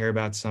when you care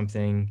about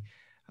something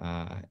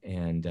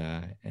and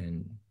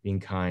being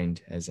kind,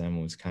 as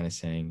Emma was kind of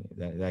saying,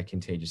 that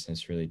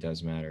contagiousness really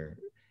does matter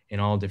in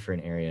all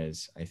different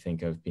areas. I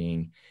think of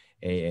being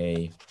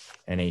AANHPI,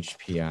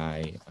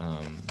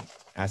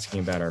 asking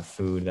about our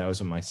food. That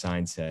was what my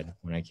sign said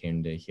when I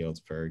came to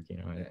Healdsburg,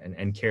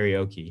 and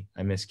karaoke.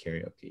 I miss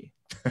karaoke.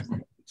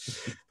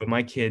 But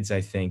my kids,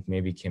 I think,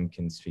 maybe Kim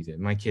can speak to it.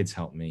 My kids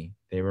help me.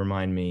 They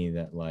remind me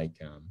that, like,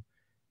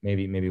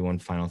 maybe one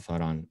final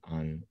thought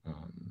on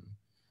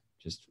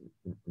just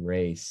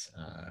race.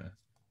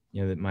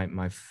 That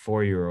my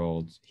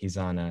 4-year-old, he's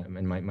on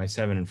and my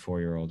 7 and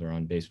 4-year-old are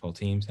on baseball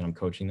teams, and I'm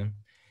coaching them,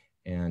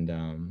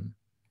 and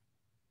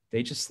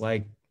they just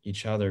like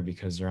each other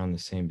because they're on the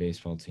same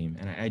baseball team.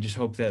 And I just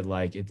hope that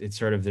like it's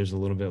sort of, there's a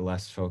little bit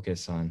less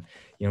focus on,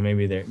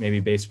 maybe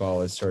baseball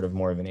is sort of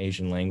more of an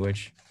Asian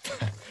language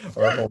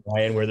or a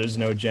Hawaiian where there's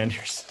no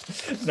genders,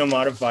 no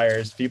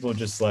modifiers. People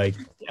just like,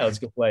 yeah, let's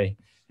go play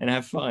and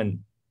have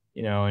fun,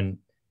 and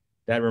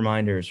that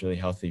reminder is really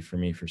healthy for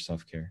me for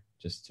self-care,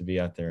 just to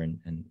be out there and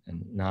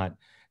not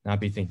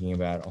be thinking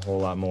about a whole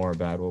lot more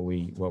about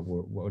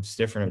what's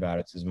different about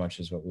us as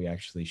much as what we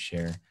actually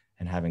share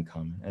and have in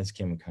common. As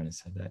Kim kind of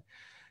said, that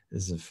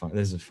this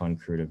is a fun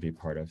crew to be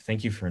part of.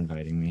 Thank you for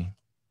inviting me.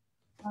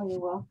 Oh, you're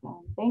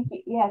welcome. Thank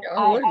you. Yes.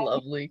 Oh,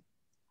 lovely.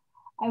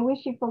 I wish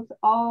you folks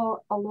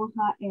all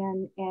aloha,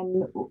 and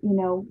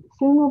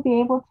soon we'll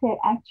be able to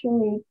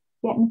actually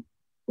get and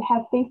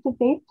have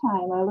face-to-face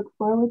time. I look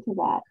forward to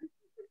that.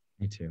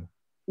 Me too.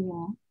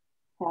 Yeah.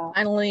 So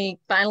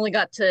finally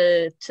got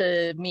to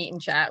meet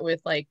and chat with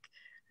like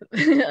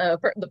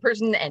the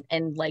person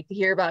and like to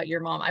hear about your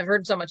mom. I've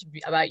heard so much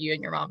about you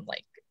and your mom,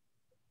 like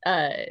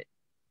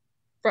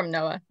from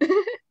Noah.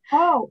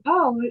 oh,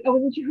 I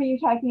wasn't sure who you're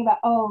talking about.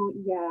 Oh,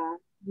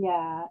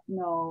 yeah,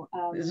 no.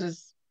 This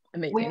is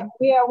amazing.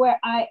 Where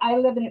I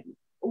live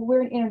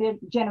we're an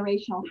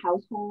intergenerational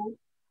household.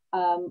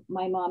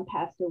 My mom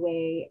passed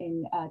away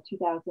in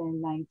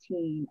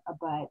 2019,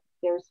 but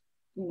there's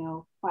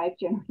 5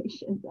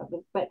 generations of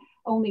us, but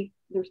only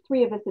there's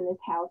 3 of us in this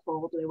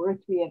household. There were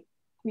 3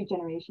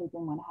 generations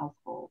in one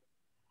household,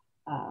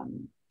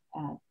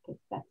 because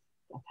that's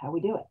how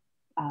we do it.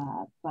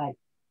 But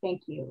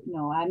thank you.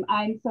 No,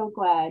 I'm so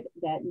glad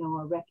that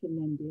Noah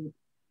recommended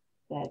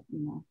that.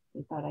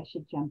 They thought I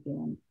should jump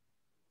in.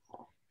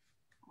 So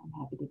I'm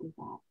happy to do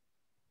that.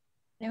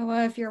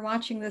 Noah, if you're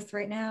watching this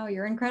right now,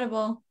 you're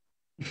incredible.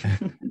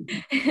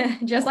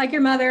 Just like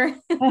your mother.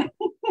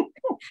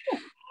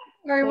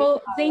 All right,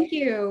 well, thank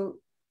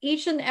you,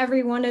 each and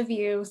every one of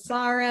you,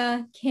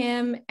 Sarah,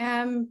 Kim,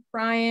 Em,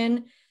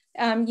 Brian,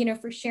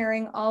 for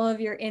sharing all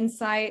of your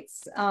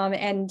insights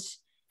and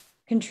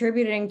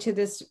contributing to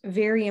this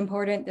very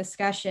important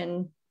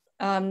discussion.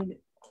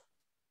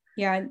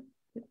 Yeah,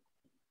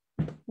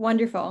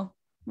 wonderful.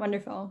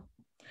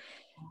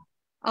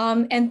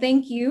 And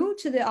thank you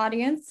to the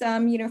audience,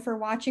 for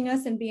watching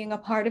us and being a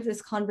part of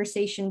this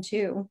conversation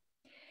too.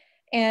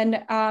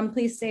 And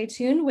please stay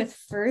tuned with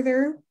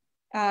further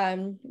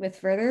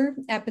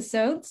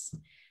episodes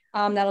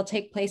that'll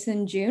take place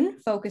in June,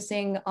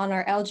 focusing on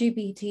our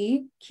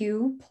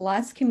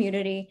LGBTQ+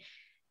 community.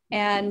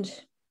 And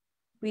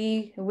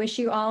we wish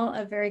you all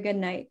a very good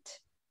night.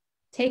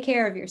 Take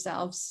care of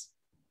yourselves.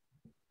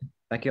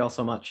 Thank you all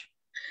so much.